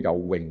手中有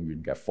永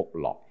遠嘅福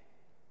樂。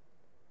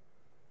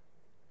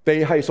地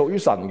係屬於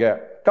神嘅，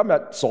今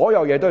日所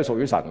有嘢都係屬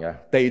於神嘅。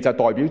地就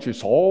代表住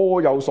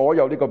所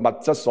有呢個物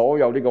質，所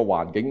有呢個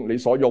環境，你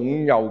所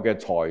擁有嘅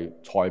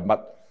財物，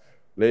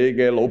你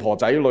嘅老婆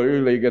仔女，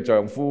你嘅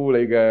丈夫，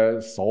你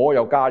嘅所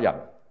有家人，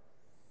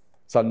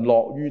神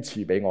樂於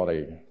賜俾我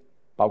哋，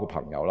包括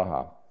朋友啦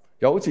吓，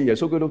又好似耶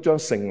穌基督將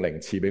聖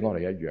靈賜俾我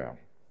哋一樣，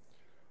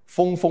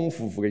豐豐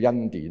富富嘅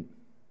恩典，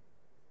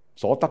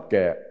所得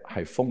嘅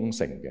係豐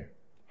盛嘅，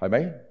係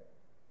咪？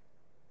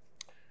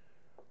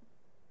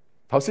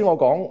頭先我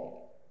講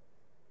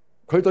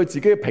佢對自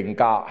己嘅評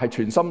價係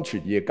全心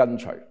全意嘅跟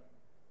隨，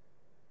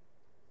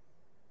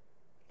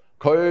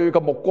佢個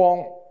目光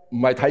唔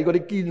係睇嗰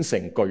啲堅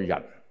城巨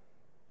人，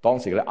當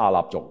時嗰啲亞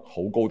納族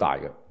好高大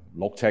嘅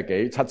，6尺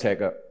幾7尺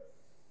嘅，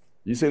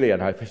以色列人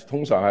係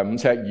通常係5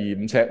尺2、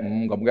5尺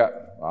5咁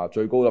嘅，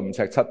最高就5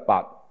尺7、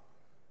8，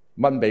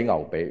蚊比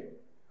牛比。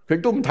佢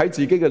亦都唔睇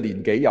自己嘅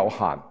年紀有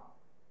限，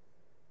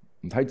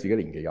唔睇自己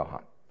年紀有限。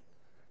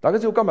大家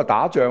知道今日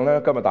打仗咧，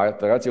大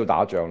家知道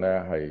打仗咧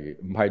係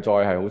唔係再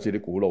係好似啲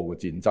古老嘅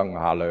戰爭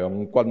啊，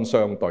兩軍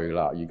相對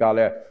啦。而家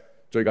咧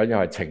最緊要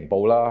係情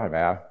報啦，係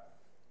咪啊？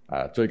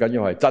最緊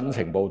要係真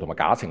情報同埋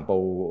假情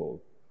報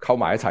溝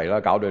埋一齊啦，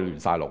搞到亂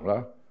晒龍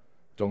啦。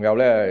仲有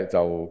咧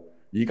就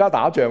而家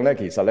打仗咧，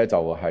其實咧就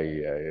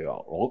係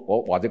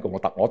我或者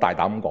我大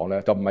膽咁講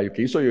咧，就唔係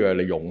幾需要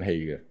你勇氣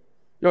嘅，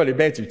因為你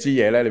孭住支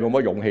嘢咧，你冇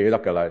乜勇氣都得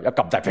噶啦，一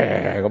撳掣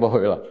咁樣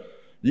去啦。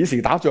以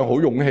前打仗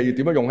好勇氣，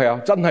點樣勇氣啊？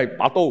真係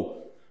把刀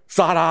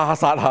殺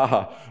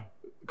下，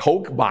好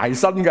埋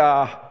身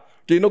噶。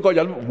見到個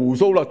人鬍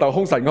鬚啦，就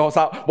兇神惡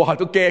煞，哇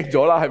都驚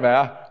咗啦，係咪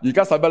啊？而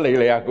家使乜理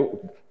你啊？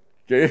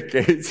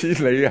幾千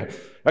里啊！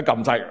一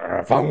撳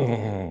掣，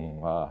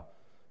砰啊！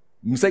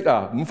唔識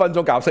啊，5分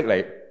鐘教識你。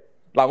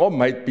嗱，我唔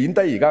係貶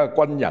低而家嘅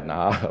軍人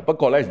啊，不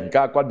過咧而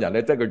家軍人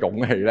咧，即係個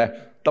勇氣咧，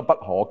得不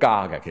可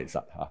加嘅。其實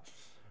嚇，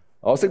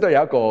我識得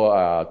有一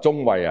個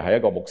中尉啊，係一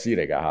個牧師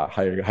嚟嘅嚇，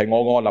係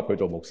我安立佢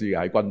做牧師嘅，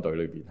喺軍隊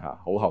裏邊嚇，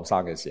好後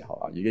生嘅時候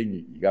啊，已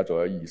經而家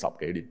做咗20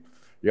幾年，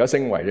而家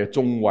升為嘅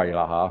中尉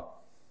啦嚇。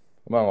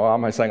咁啊，我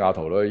啱喺西雅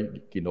圖都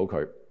見到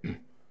佢，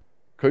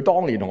佢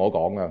當年同我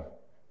講啊，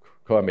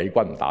佢話美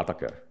軍唔打得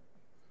嘅。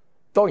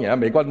當然啊，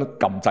美軍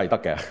撳掣得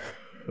嘅。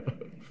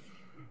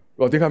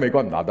我話點解美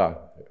軍唔打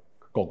得？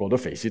個個都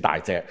肥屍大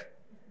隻、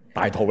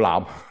大肚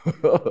腩。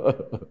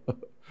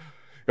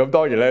咁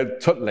當然咧，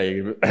出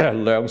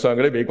嚟亮相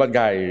嗰啲美軍梗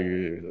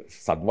係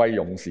神威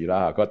勇士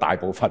啦。佢大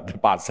部分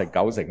8成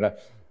9成咧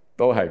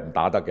都係唔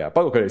打得嘅。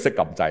不過佢哋識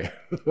撳掣。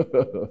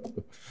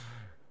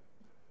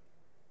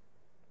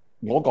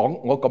我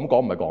咁講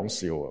唔係講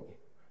笑啊！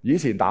以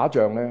前打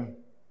仗咧，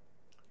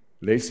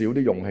你少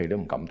啲勇氣都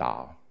唔敢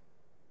打。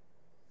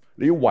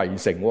你要圍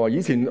城喎。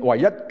以前唯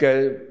一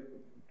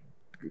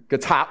嘅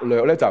策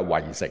略咧就係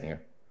圍城嘅。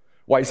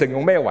圍城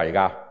用咩圍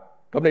㗎？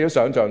咁你都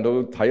想象到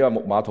睇下《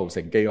木馬屠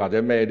城記》或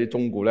者咩啲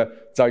中古咧，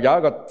就有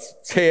一個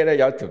車咧，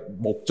有一條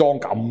木樁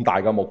咁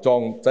大嘅木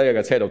樁，即係喺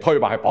個車度推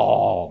埋去，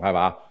砰，係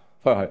嘛？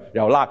推去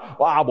又拉，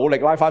哇冇力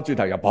拉翻轉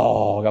頭，又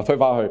砰又推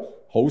翻去，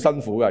好辛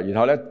苦嘅。然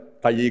後咧，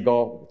第二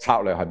個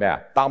策略係咩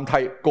啊？擔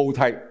梯、高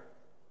梯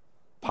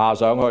爬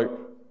上去，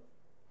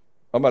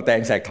咁啊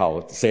掟石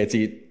頭、射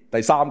箭。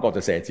第三個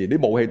就射箭，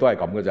啲武器都係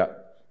咁嘅啫。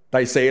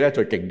第四咧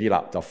最勁啲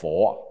啦，就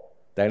火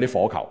掟啲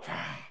火球。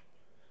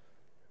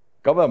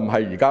咁啊唔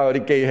係而家嗰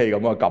啲機器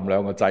咁啊，撳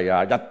兩個掣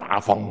啊，一打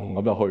揈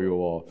咁就去嘅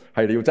喎，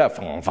係你要真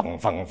係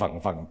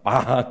揈，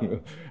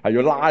係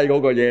要拉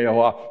嗰個嘢嘅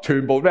話，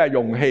全部都係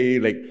用氣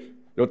力、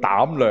用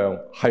膽量，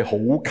係好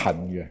近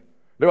嘅。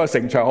你話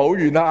城牆好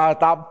遠啦，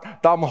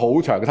擔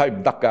好長嘅梯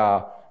唔得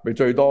㗎，咪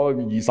最多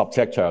20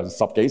尺長、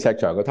10幾尺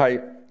長嘅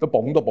梯都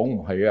捧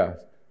唔起啊！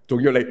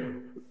仲要你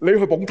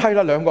去捧梯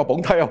啦，兩個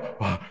捧梯啊，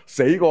哇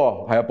死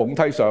過係啊！捧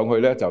梯上去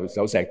咧就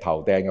有石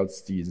頭掟，有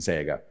箭射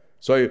嘅，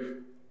所以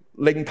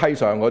拎梯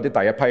上嗰啲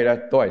第一批咧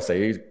都係死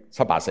7、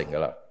8成㗎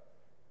啦。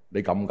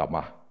你敢唔敢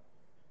啊？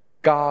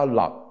迦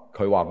勒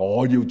佢話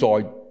我要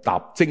再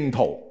踏征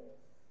途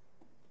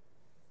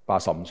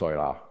，85歲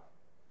啦。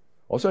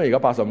我相信而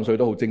家85歲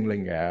都好精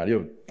靈嘅，呢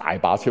度大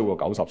把超過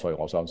90歲，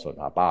我相信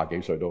啊，80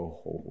幾歲都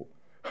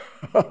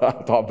好。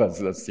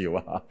Thomas 就笑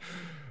啊！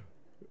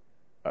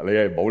你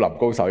係武林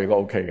高手應該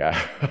OK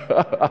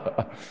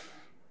嘅。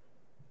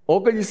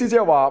我嘅意思即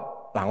係話，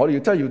嗱，我哋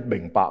真係要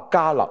明白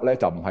迦勒咧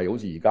就唔係好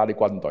似而家啲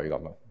軍隊咁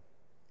啊，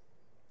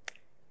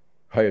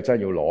佢係真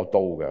係要攞刀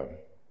嘅，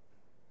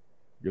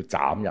要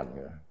斬人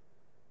嘅，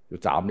要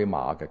斬啲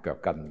馬嘅腳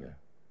跟嘅，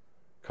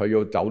佢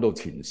要走到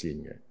前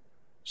線嘅。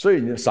雖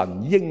然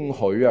神應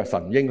許啊，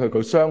神應許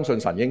佢相信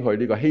神應許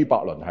呢個希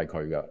伯倫係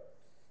佢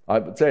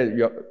嘅，即係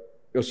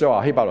約書亞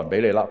話希伯倫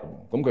俾你啦，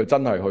咁佢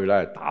真係去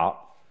咧打。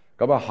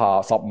咁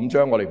下15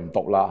章我哋唔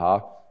讀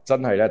啦，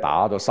真係咧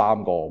打咗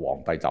3個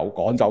皇帝走，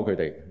趕走佢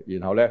哋，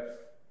然後咧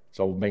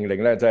就命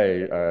令咧即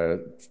係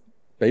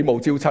比武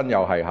招親又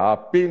係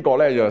邊個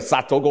咧就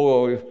殺咗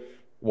嗰個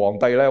皇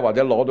帝咧，或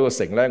者攞到個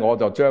城咧，我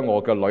就將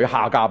我嘅女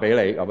下嫁俾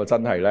你。咁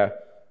真係咧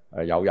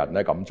有人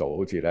咧咁做，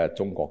好似咧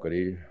中國嗰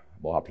啲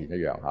武俠片一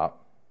樣嚇。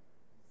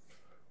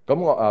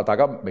咁大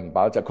家明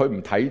白就佢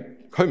唔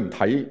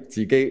睇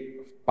自己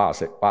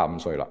85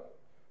歲啦，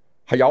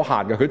係有限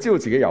嘅。佢知道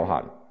自己有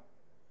限，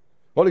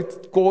我哋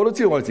個個都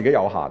知道我哋自己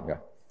有限嘅。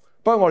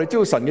不過我哋知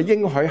道神嘅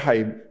應許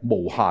係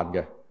無限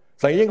嘅，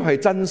神嘅應許係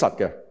真實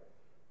嘅。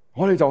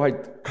我哋就係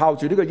靠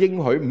住呢個應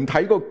許，唔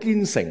睇嗰個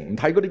堅誠，唔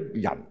睇嗰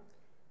啲人，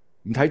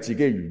唔睇自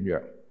己嘅軟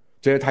弱，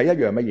淨係睇一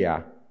樣乜嘢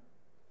啊？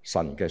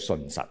神嘅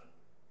信實，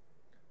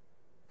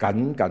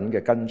緊緊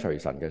嘅跟隨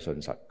神嘅信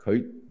實。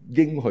佢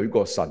應許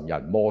過神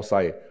人摩西，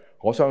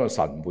我相信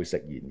神唔會食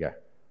言嘅，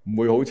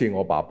唔會好似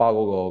我爸爸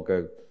嗰個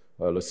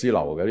嘅律師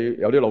樓嗰啲，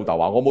有啲老豆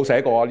話我冇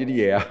寫過呢啲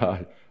嘢啊，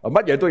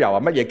乜嘢都有啊，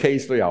乜嘢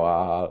case 都有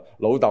啊。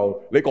老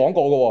豆你講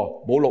過嘅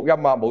喎，冇錄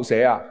音啊，冇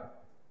寫啊，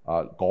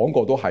講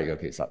過都係嘅，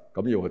其實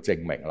咁要去證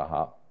明啦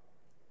嚇。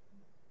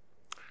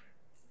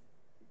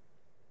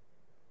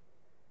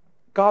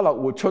迦勒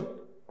活出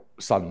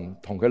神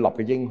同佢立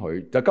嘅應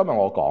許，就今日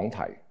我講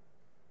題，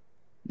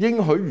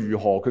應許如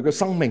何，佢嘅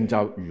生命就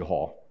如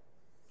何。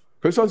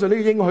佢相信呢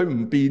個應許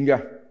唔變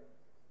嘅。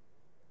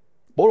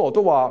保羅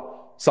都話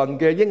神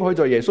嘅應許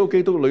在耶穌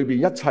基督裏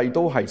邊，一切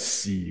都係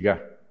是嘅，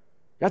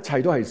一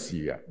切都係是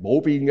嘅，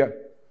冇變嘅。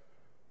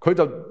佢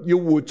就要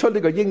活出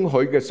呢個應許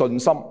嘅信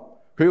心，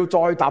佢要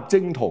再踏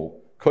征途，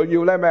佢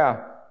要咧咩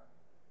啊？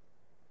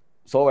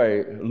所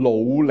謂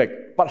努力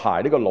不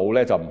懈，呢個努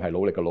咧就唔係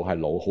努力嘅努，係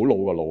老好老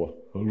嘅老啊！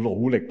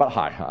努力不懈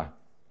嚇，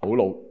好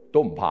老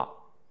都唔怕，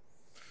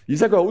而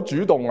且佢好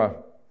主動啊！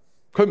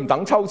佢唔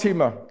等抽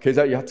籤啊！其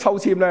實抽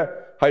籤咧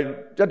係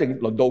一定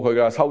輪到佢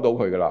噶，抽到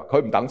佢噶啦。佢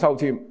唔等抽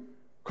籤，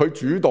佢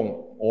主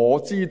動。我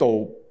知道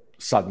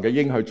神嘅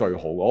應許最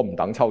好，我唔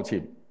等抽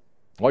籤，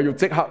我要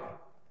即刻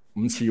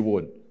唔遲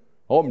緩，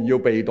我唔要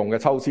被動嘅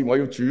抽籤，我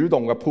要主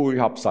動嘅配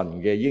合神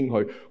嘅應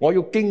許，我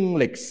要經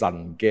歷神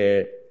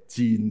嘅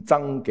戰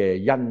爭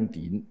嘅恩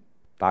典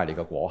帶嚟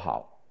嘅果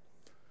效。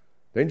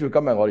頂住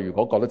今日我哋如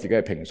果覺得自己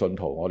係平信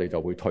徒，我哋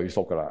就會退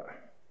縮噶啦。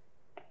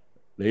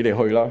你哋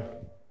去啦，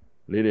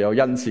你哋有恩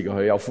賜嘅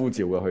去，有呼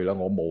召嘅去啦。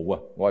我冇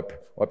啊，我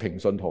係平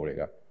信徒嚟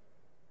嘅。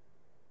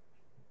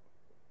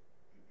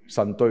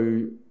神對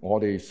我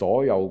哋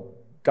所有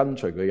跟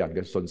隨嘅人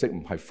嘅信息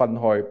唔係分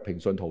開，平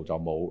信徒就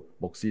冇，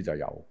牧師就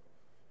有，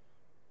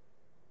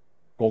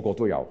個個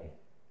都有。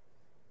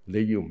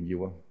你要唔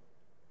要啊？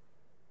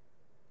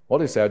我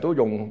哋成日都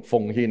用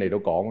奉獻嚟到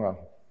講啊，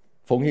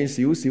奉獻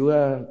少少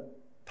咧，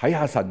睇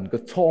下神嘅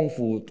倉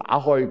庫打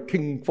開，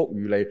傾福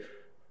與你。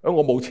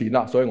我冇錢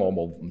啦，所以我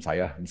唔使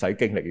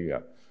經歷呢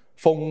樣。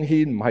奉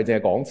獻唔係淨係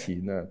講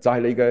錢啊，就係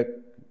你嘅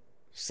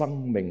生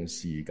命、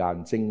時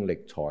間、精力、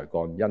才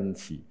幹、恩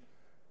賜。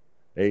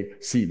你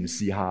試唔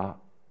試下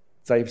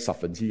擠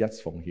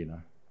1/10奉獻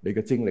啊？你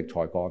嘅精力、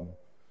才幹，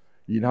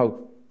然後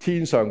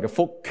天上嘅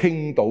福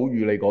傾倒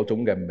與你嗰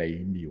種嘅美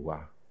妙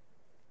啊！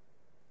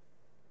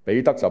彼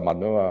得就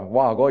問啊嘛，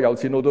哇！嗰個有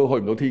錢佬都去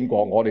唔到天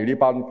國，我哋呢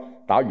班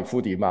打漁夫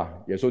點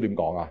啊？耶穌點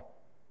講啊？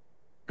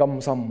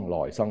今生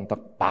來生得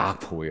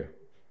100倍啊！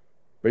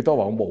彼得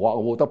話我冇啊，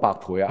我冇得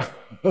100倍啊！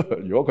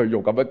如果佢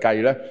用咁樣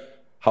計咧，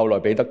後來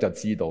彼得就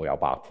知道有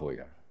100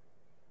倍啊！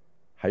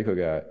喺佢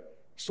嘅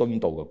殉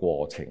道嘅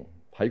過程，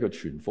喺佢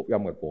傳福音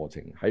嘅過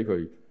程，喺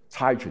佢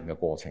差傳嘅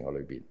過程嘅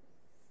裏邊，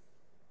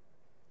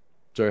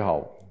最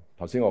後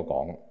頭先我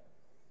講。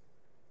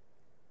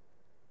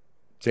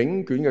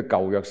整卷嘅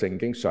舊約聖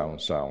經常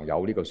常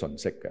有呢個信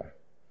息嘅，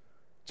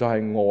就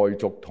係外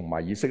族同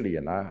埋以色列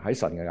人啦，喺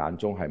神嘅眼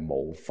中係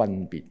冇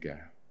分別嘅。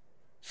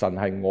神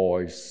係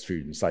愛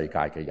全世界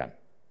嘅人，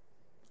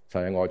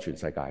神係愛全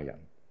世界嘅人。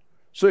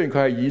雖然佢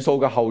係以掃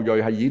嘅後裔，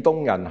係以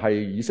東人，係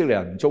以色列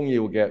人唔中意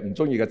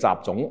嘅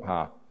雜種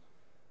嚇，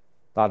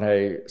但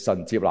係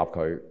神接納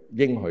佢，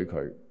應許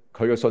佢，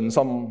佢嘅信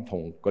心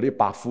同嗰啲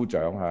百夫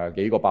長嚇，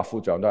幾個百夫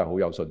長都係好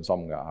有信心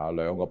嘅嚇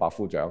，2個百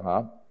夫長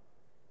嚇。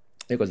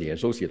一個耶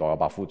穌時代嘅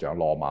百夫長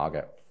羅馬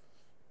嘅，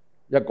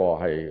一個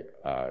係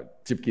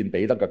接見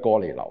彼得嘅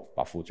哥尼流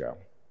百夫長。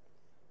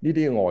呢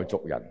啲外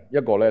族人，一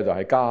個咧就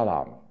係迦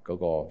南嗰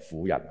個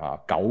婦人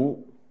嚇，狗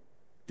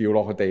掉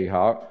落去地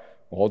下，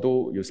我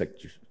都要食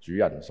主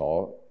人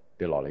所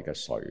跌落嚟嘅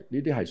水。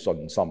呢啲係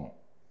信心。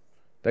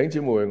弟兄姊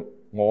妹，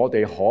我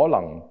哋可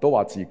能都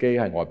話自己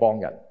係外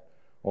邦人，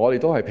我哋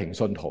都係平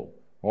信徒，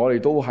我哋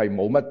都係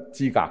冇乜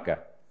資格嘅。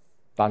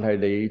但係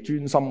你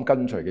專心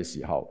跟隨嘅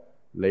時候，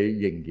你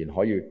仍然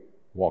可以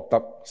獲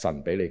得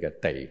神俾你嘅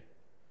地。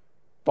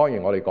當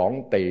然我哋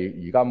講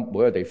地，而家每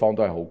個地方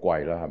都係好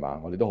貴啦，係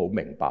嘛？我哋都好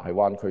明白喺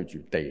灣區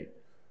住地，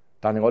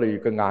但係我哋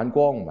嘅眼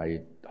光唔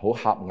係好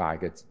狹隘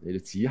嘅，你哋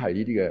只係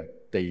呢啲嘅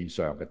地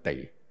上嘅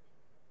地。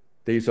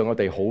地上嘅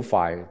地好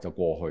快就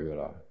過去噶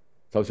啦。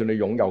就算你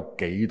擁有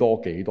幾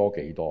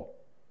多，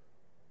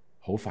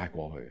好快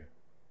過去。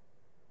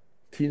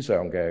天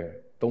上嘅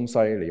東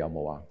西你有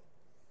冇啊？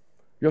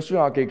約書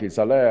亞記其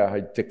實咧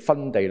係藉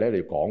分地咧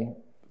嚟講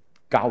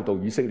教導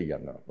以色列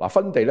人啊。嗱，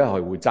分地咧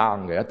係會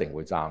爭嘅，一定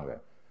會爭嘅。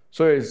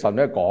所以神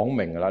咧講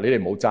明噶啦，你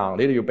哋唔好爭，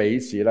你哋要彼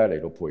此咧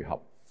嚟到配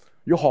合，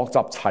要學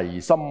習齊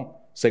心，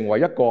成為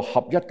一個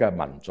合一嘅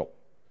民族。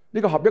呢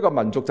個合一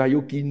嘅民族就係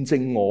要見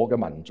證我嘅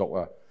民族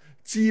啊！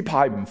支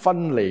派唔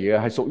分離嘅，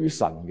係屬於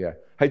神嘅，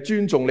係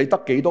尊重你得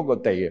幾多個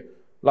地。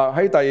嗱，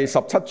喺第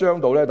17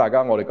章度咧，大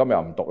家我哋今日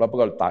唔讀啦，不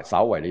過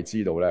稍為你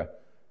知道咧，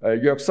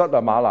約瑟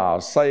啊、瑪拿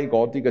西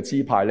嗰啲嘅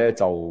支派咧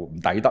就唔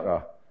抵得啊！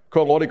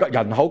佢話我哋嘅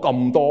人口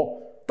咁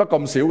多，得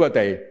咁少嘅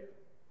地，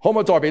可唔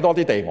可以再俾多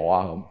啲地我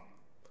啊？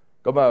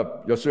咁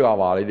啊，約書亞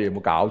話：你哋有冇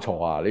搞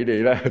錯啊？你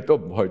哋咧都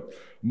唔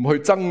去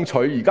爭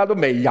取，而家都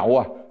未有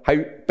啊，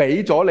係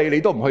俾咗你，你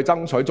都唔去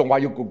爭取，仲話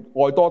要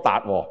愛多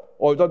達喎，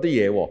愛多啲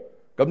嘢喎。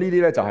咁呢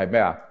啲咧就係咩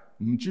啊？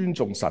唔尊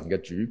重神嘅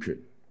主權，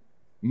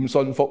唔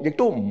信服，亦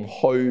都唔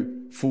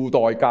去付代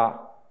價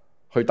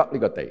去得呢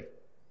個地。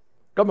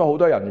今日好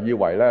多人以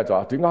為咧就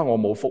話：點解我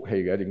冇福氣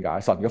嘅？點解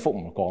神嘅福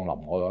唔降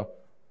臨我咯？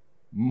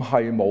唔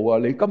係冇啊，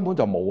你根本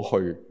就冇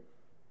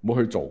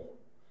去做。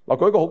嗱，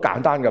舉一個好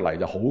簡單嘅例，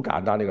就好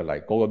簡單呢個例，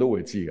個個都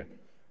會知嘅。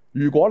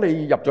如果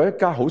你入咗一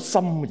間好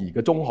心儀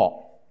嘅中學，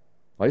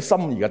或者心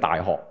儀嘅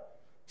大學、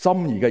心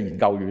儀嘅研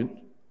究院，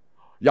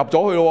入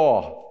咗去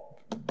咯，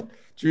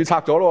註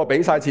冊咗咯，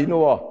俾晒錢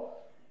咯，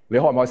你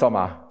開唔開心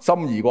啊？心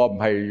儀喎，唔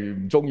係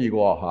唔中意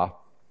嘅嚇。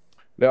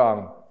你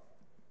話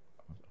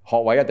學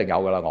位一定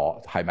有噶啦，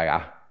我係咪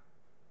啊？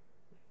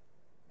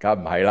梗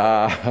唔係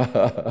啦，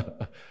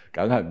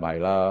梗係唔係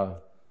啦。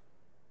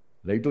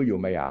你都要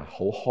咩啊？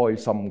好開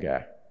心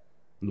嘅。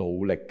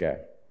努力嘅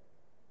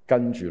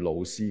跟住老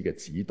師嘅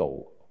指導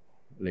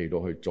嚟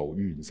到去做，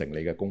完成你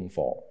嘅功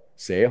課，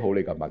寫好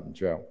你嘅文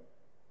章。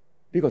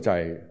呢個就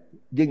係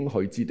應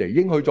許之地，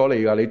應許咗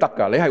你噶，你得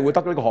噶，你係會得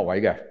呢個學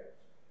位嘅，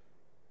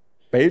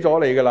俾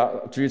咗你噶啦。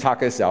註冊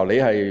嘅時候你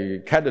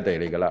係 candidate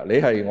嚟噶啦，你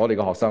係我哋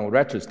嘅學生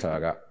register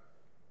噶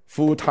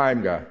full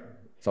time 嘅，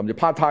甚至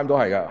part time 都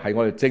係嘅，係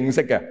我哋正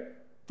式嘅。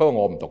不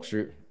過我唔讀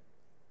書，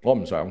我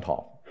唔上堂，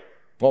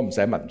我唔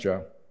寫文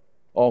章。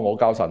我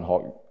教神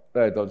學。就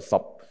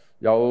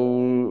有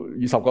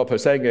20%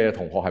 嘅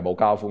同學係冇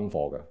交功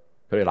課嘅，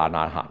佢哋懶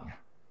閒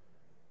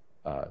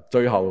嘅。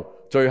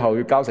最後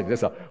要交成績嘅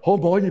時候，可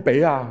唔可以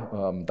俾啊？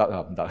唔得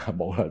啊，唔得，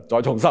冇啦，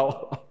再重修。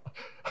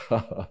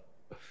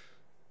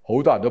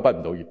好多人都畢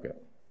唔到業嘅，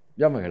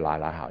因為係懶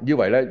閒，以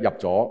為咧入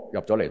咗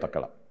嚟得噶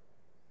啦。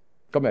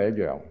今日一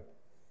樣，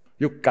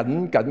要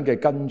緊緊嘅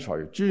跟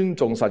隨，尊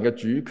重神嘅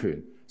主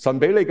權。神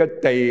俾你嘅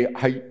地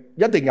係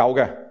一定有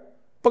嘅，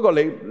不過你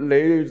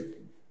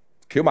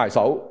翹埋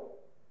手。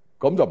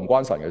咁就唔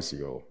關神嘅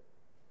事喎，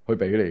佢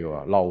俾你嘅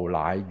喎，流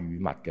奶與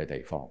蜜嘅地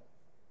方。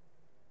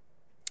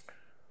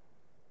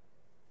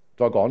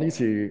再講呢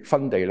次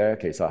分地咧，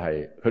其實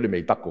係佢哋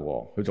未得嘅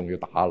喎，佢仲要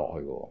打落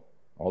去嘅喎。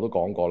我都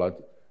講過啦，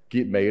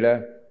結尾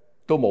咧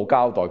都冇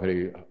交代佢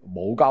哋，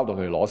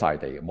攞晒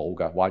地，冇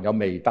㗎，還有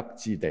未得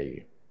之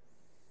地。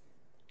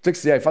即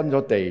使係分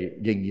咗地，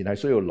仍然係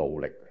需要努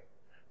力。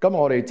咁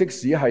我哋即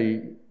使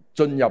係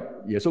進入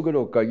耶穌基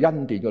督嘅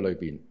恩典嘅裏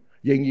邊，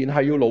仍然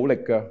係要努力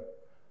嘅。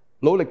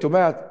努力做咩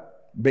啊？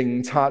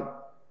明察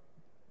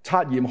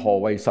驗何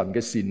為神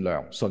嘅善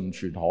良、純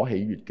全、可喜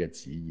悅嘅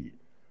旨意，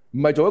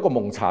唔係做一個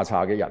蒙查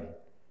查嘅人。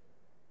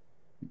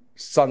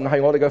神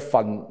係我哋嘅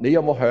份，你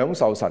有冇享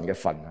受神嘅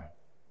份啊？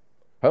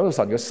享受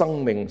神嘅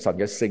生命、神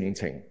嘅性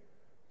情、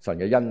神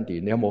嘅恩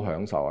典，你有冇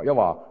享受啊？因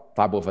為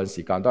大部分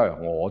時間都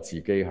係我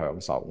自己享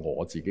受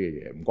我自己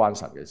嘅嘢，唔關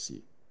神嘅事。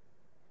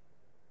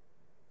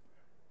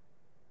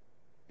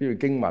呢段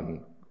經文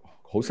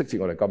好適切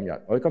我哋今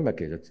日。我哋今日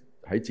其實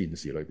喺戰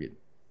事裏邊。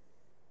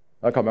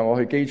琴日我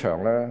去機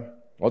場咧，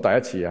我第一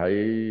次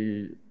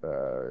喺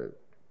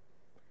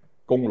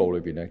公路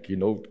裏邊咧見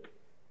到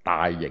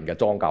大型嘅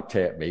裝甲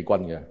車，美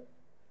軍嘅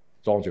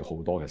裝住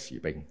好多嘅士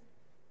兵，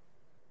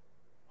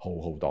浩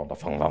浩蕩蕩，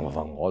砰砰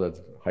砰，我就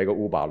喺個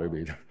Uber 裏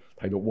邊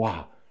睇到，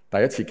哇！第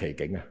一次奇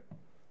景啊！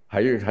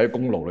喺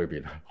公路裏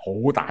邊，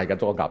好大嘅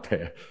裝甲車，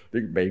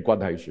啲美軍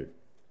喺處，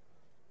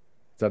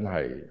真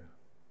係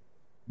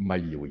唔係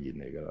謠言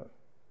嚟噶啦！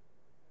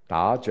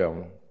打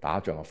仗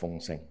嘅風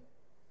聲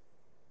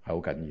係好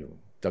緊要，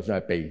就算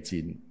係備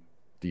戰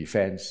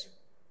defense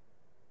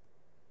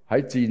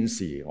喺戰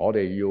時，我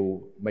哋要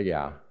乜嘢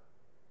啊？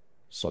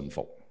順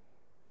服。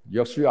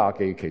約書亞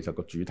記其實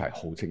個主題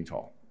好清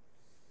楚，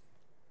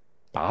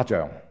打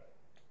仗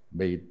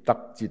未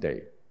得之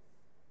地，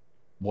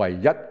唯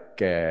一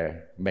嘅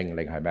命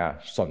令係咩啊？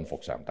順服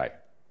上帝，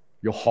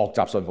要學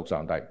習順服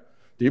上帝。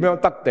點樣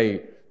得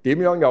地？點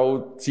樣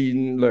有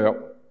戰略？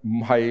唔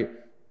係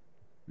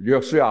約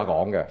書亞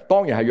講嘅，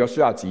當然係約書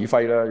亞指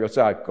揮啦。約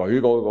書亞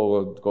舉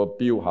個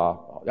標下，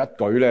一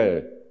舉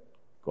咧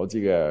嗰支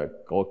嘅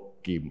嗰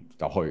劍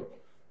就去。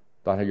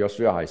但係約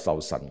書亞係受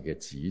神嘅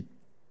指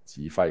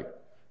揮，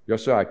約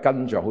書亞係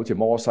跟着好似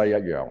摩西一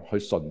樣去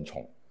順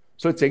從。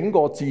所以整個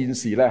戰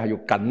士咧係要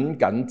緊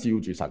緊照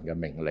住神嘅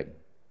命令。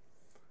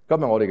今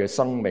日我哋嘅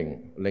生命、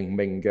靈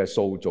命嘅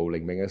塑造、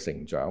靈命嘅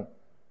成長，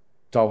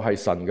就係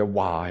神嘅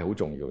話係好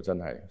重要，真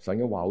係神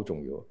嘅話好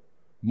重要。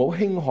唔好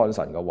輕看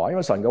神嘅話，因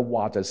為神嘅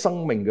話就係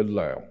生命嘅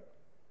糧，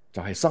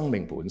就係生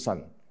命本身，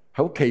係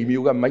好奇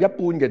妙嘅，唔係一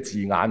般嘅字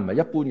眼，唔係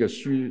一般嘅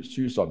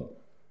書信。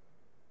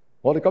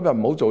我哋今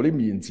日唔好做啲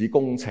面子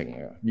工程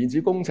嘅，面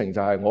子工程就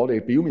係我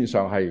哋表面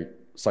上係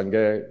神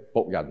嘅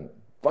僕人、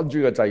君主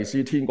嘅祭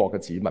司、天國嘅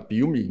子民，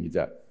表面嘅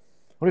啫。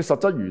我哋實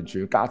質完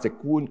全嘅價值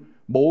觀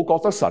冇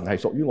覺得神係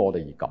屬於我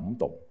哋而感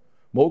動，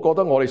冇覺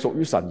得我哋屬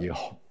於神而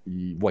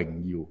榮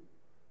耀。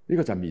呢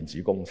個就係面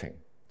子工程，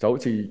就好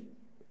似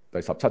第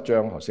17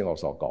章頭先我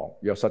所講，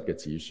約瑟嘅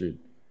子孫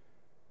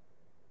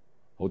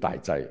好大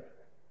劑。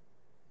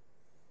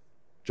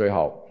最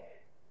後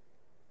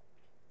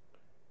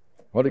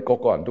我哋個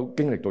個人都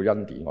經歷到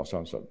恩典，我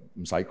相信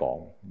唔使講，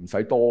唔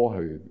使多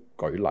去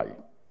舉例。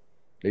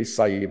你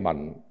細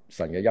問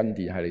神嘅恩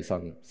典喺你心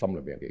裏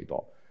邊有幾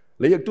多？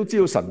你亦都知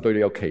道神對你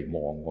有期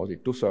望，我亦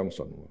都相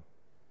信。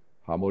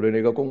無論你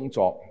嘅工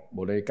作，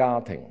無論你家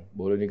庭，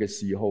無論你嘅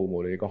嗜好，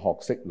無論你嘅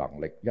學識能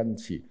力恩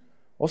賜，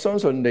我相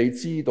信你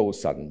知道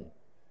神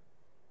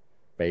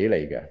俾你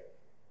嘅。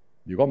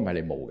如果唔係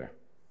你冇嘅，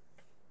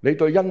你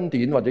對恩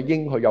典或者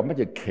應許有乜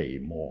嘢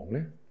期望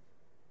呢？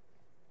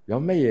有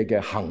咩嘢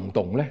嘅行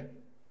動呢？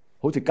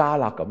好似迦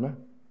勒咁呢？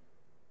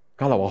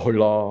迦勒話去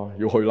啦，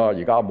要去啦，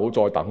而家唔好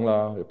再等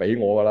啦，要俾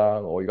我噶啦，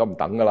我而家唔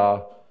等噶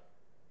啦。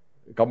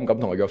咁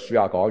同阿約書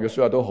亞講，約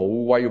書亞都好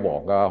威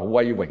煌噶，好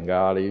威榮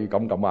噶，你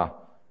咁啊？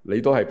你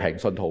都係平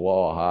信徒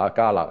喎嚇，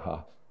迦勒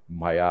嚇，唔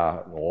係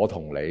啊，我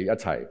同你一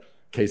齊。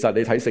其實你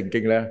睇聖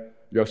經咧，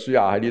約書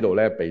亞喺呢度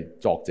咧被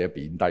作者貶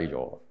低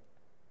咗，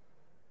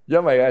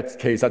因為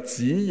其實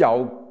只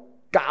有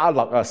迦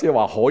勒啊先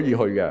話可以去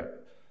嘅。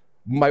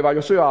唔係話約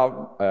書亞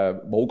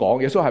冇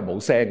講，約書亞係冇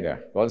聲嘅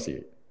嗰陣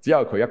時，只有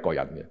佢一個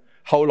人嘅。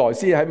後來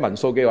先喺民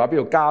數記話邊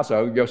度加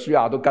上約書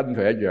亞都跟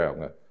佢一樣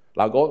嘅。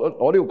嗱，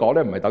我呢度講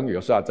咧，唔係等於約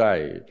書亞真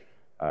係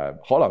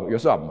可能約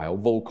書亞唔係好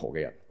vocal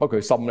嘅人，不過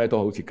佢心咧都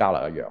好似迦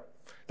勒一樣。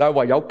但係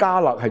唯有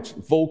迦勒係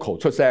vocal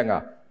出聲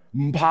啊，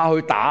唔怕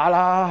去打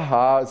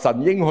啦嚇，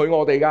神應許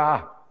我哋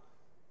噶。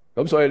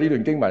咁所以呢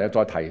段經文又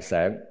再提醒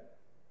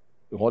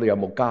我哋有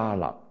冇迦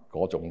勒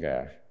嗰種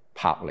嘅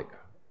魄力。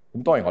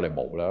咁當然我哋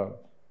冇啦。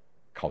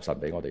求神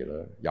俾我哋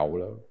啦，有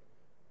啦，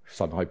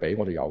神係俾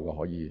我哋有嘅，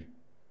可以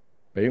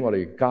俾我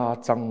哋加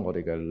增我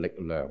哋嘅力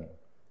量、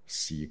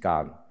時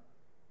間。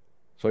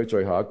所以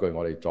最後一句，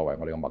我哋作為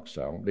我哋嘅默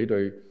想，你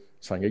對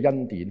神嘅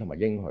恩典同埋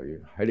應許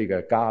喺你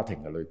嘅家庭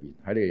嘅裏邊，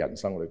喺你嘅人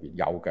生裏邊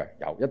有嘅，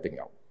有，一定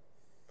有。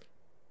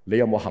你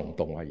有冇行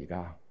動啊？而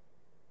家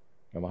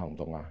有冇行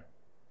動啊？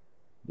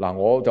嗱，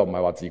我就唔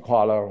係話自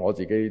誇啦，我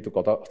自己都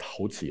覺得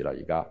好遲啦，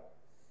而家。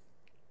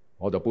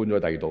我就搬咗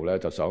第二度咧，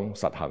就想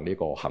實行呢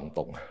個行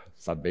動。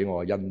神俾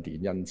我嘅恩典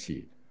恩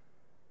賜，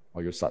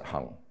我要實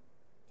行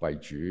為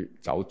主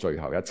走最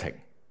後一程。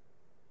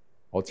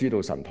我知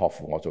道神託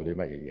付我做啲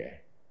乜嘢嘢，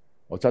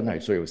我真係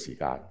需要時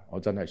間，我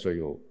真係需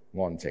要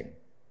安靜。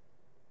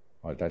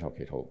我哋低頭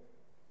祈禱。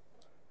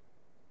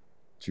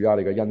主啊，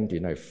你嘅恩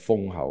典係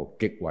豐厚，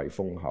極為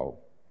豐厚。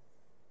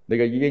你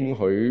嘅應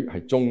許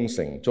係忠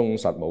誠忠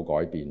實，冇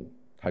改變，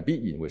係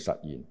必然會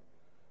實現。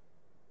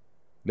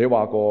你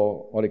話過，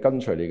我哋跟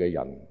隨你嘅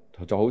人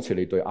就好似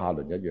你對亞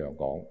倫一樣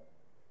講，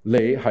你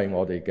係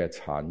我哋嘅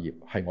產業，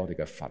係我哋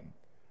嘅份。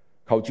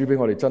求主俾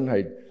我哋真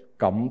係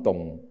感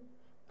動，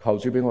求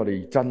主俾我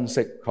哋珍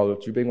惜，求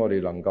主俾我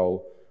哋能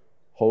夠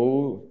好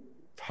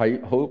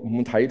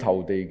五體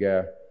投地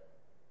嘅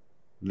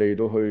嚟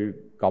到去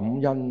感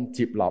恩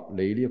接納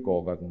你呢一個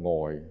嘅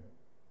愛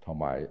同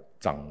埋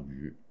贈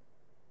與。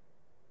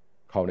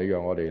求你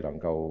讓我哋能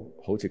夠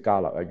好似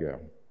迦勒一樣，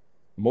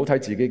唔好睇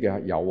自己嘅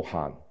有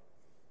限，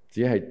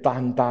只係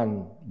單單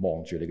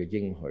望住你嘅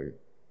應許。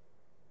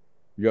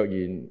若然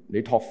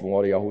你託付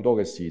我哋有好多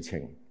嘅事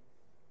情，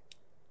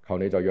求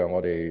你就讓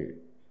我哋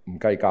唔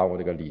計較我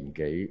哋嘅年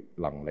紀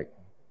能力，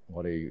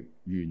我哋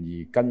願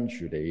意跟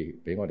住你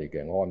俾我哋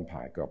嘅安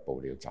排腳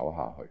步，你要走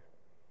下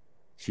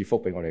去，賜福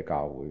俾我哋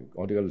教會。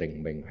我哋嘅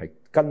靈命係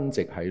根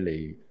植喺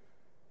你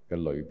嘅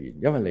裏邊，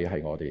因為你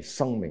係我哋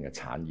生命嘅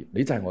產業，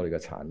你就係我哋嘅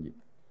產業，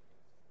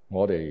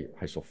我哋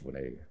係屬乎你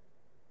嘅。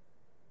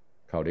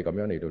求你咁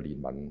樣嚟到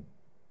憐憫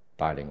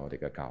帶領我哋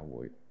嘅教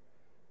會，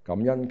感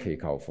恩祈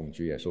求奉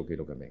主耶穌基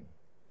督嘅名，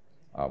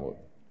阿門。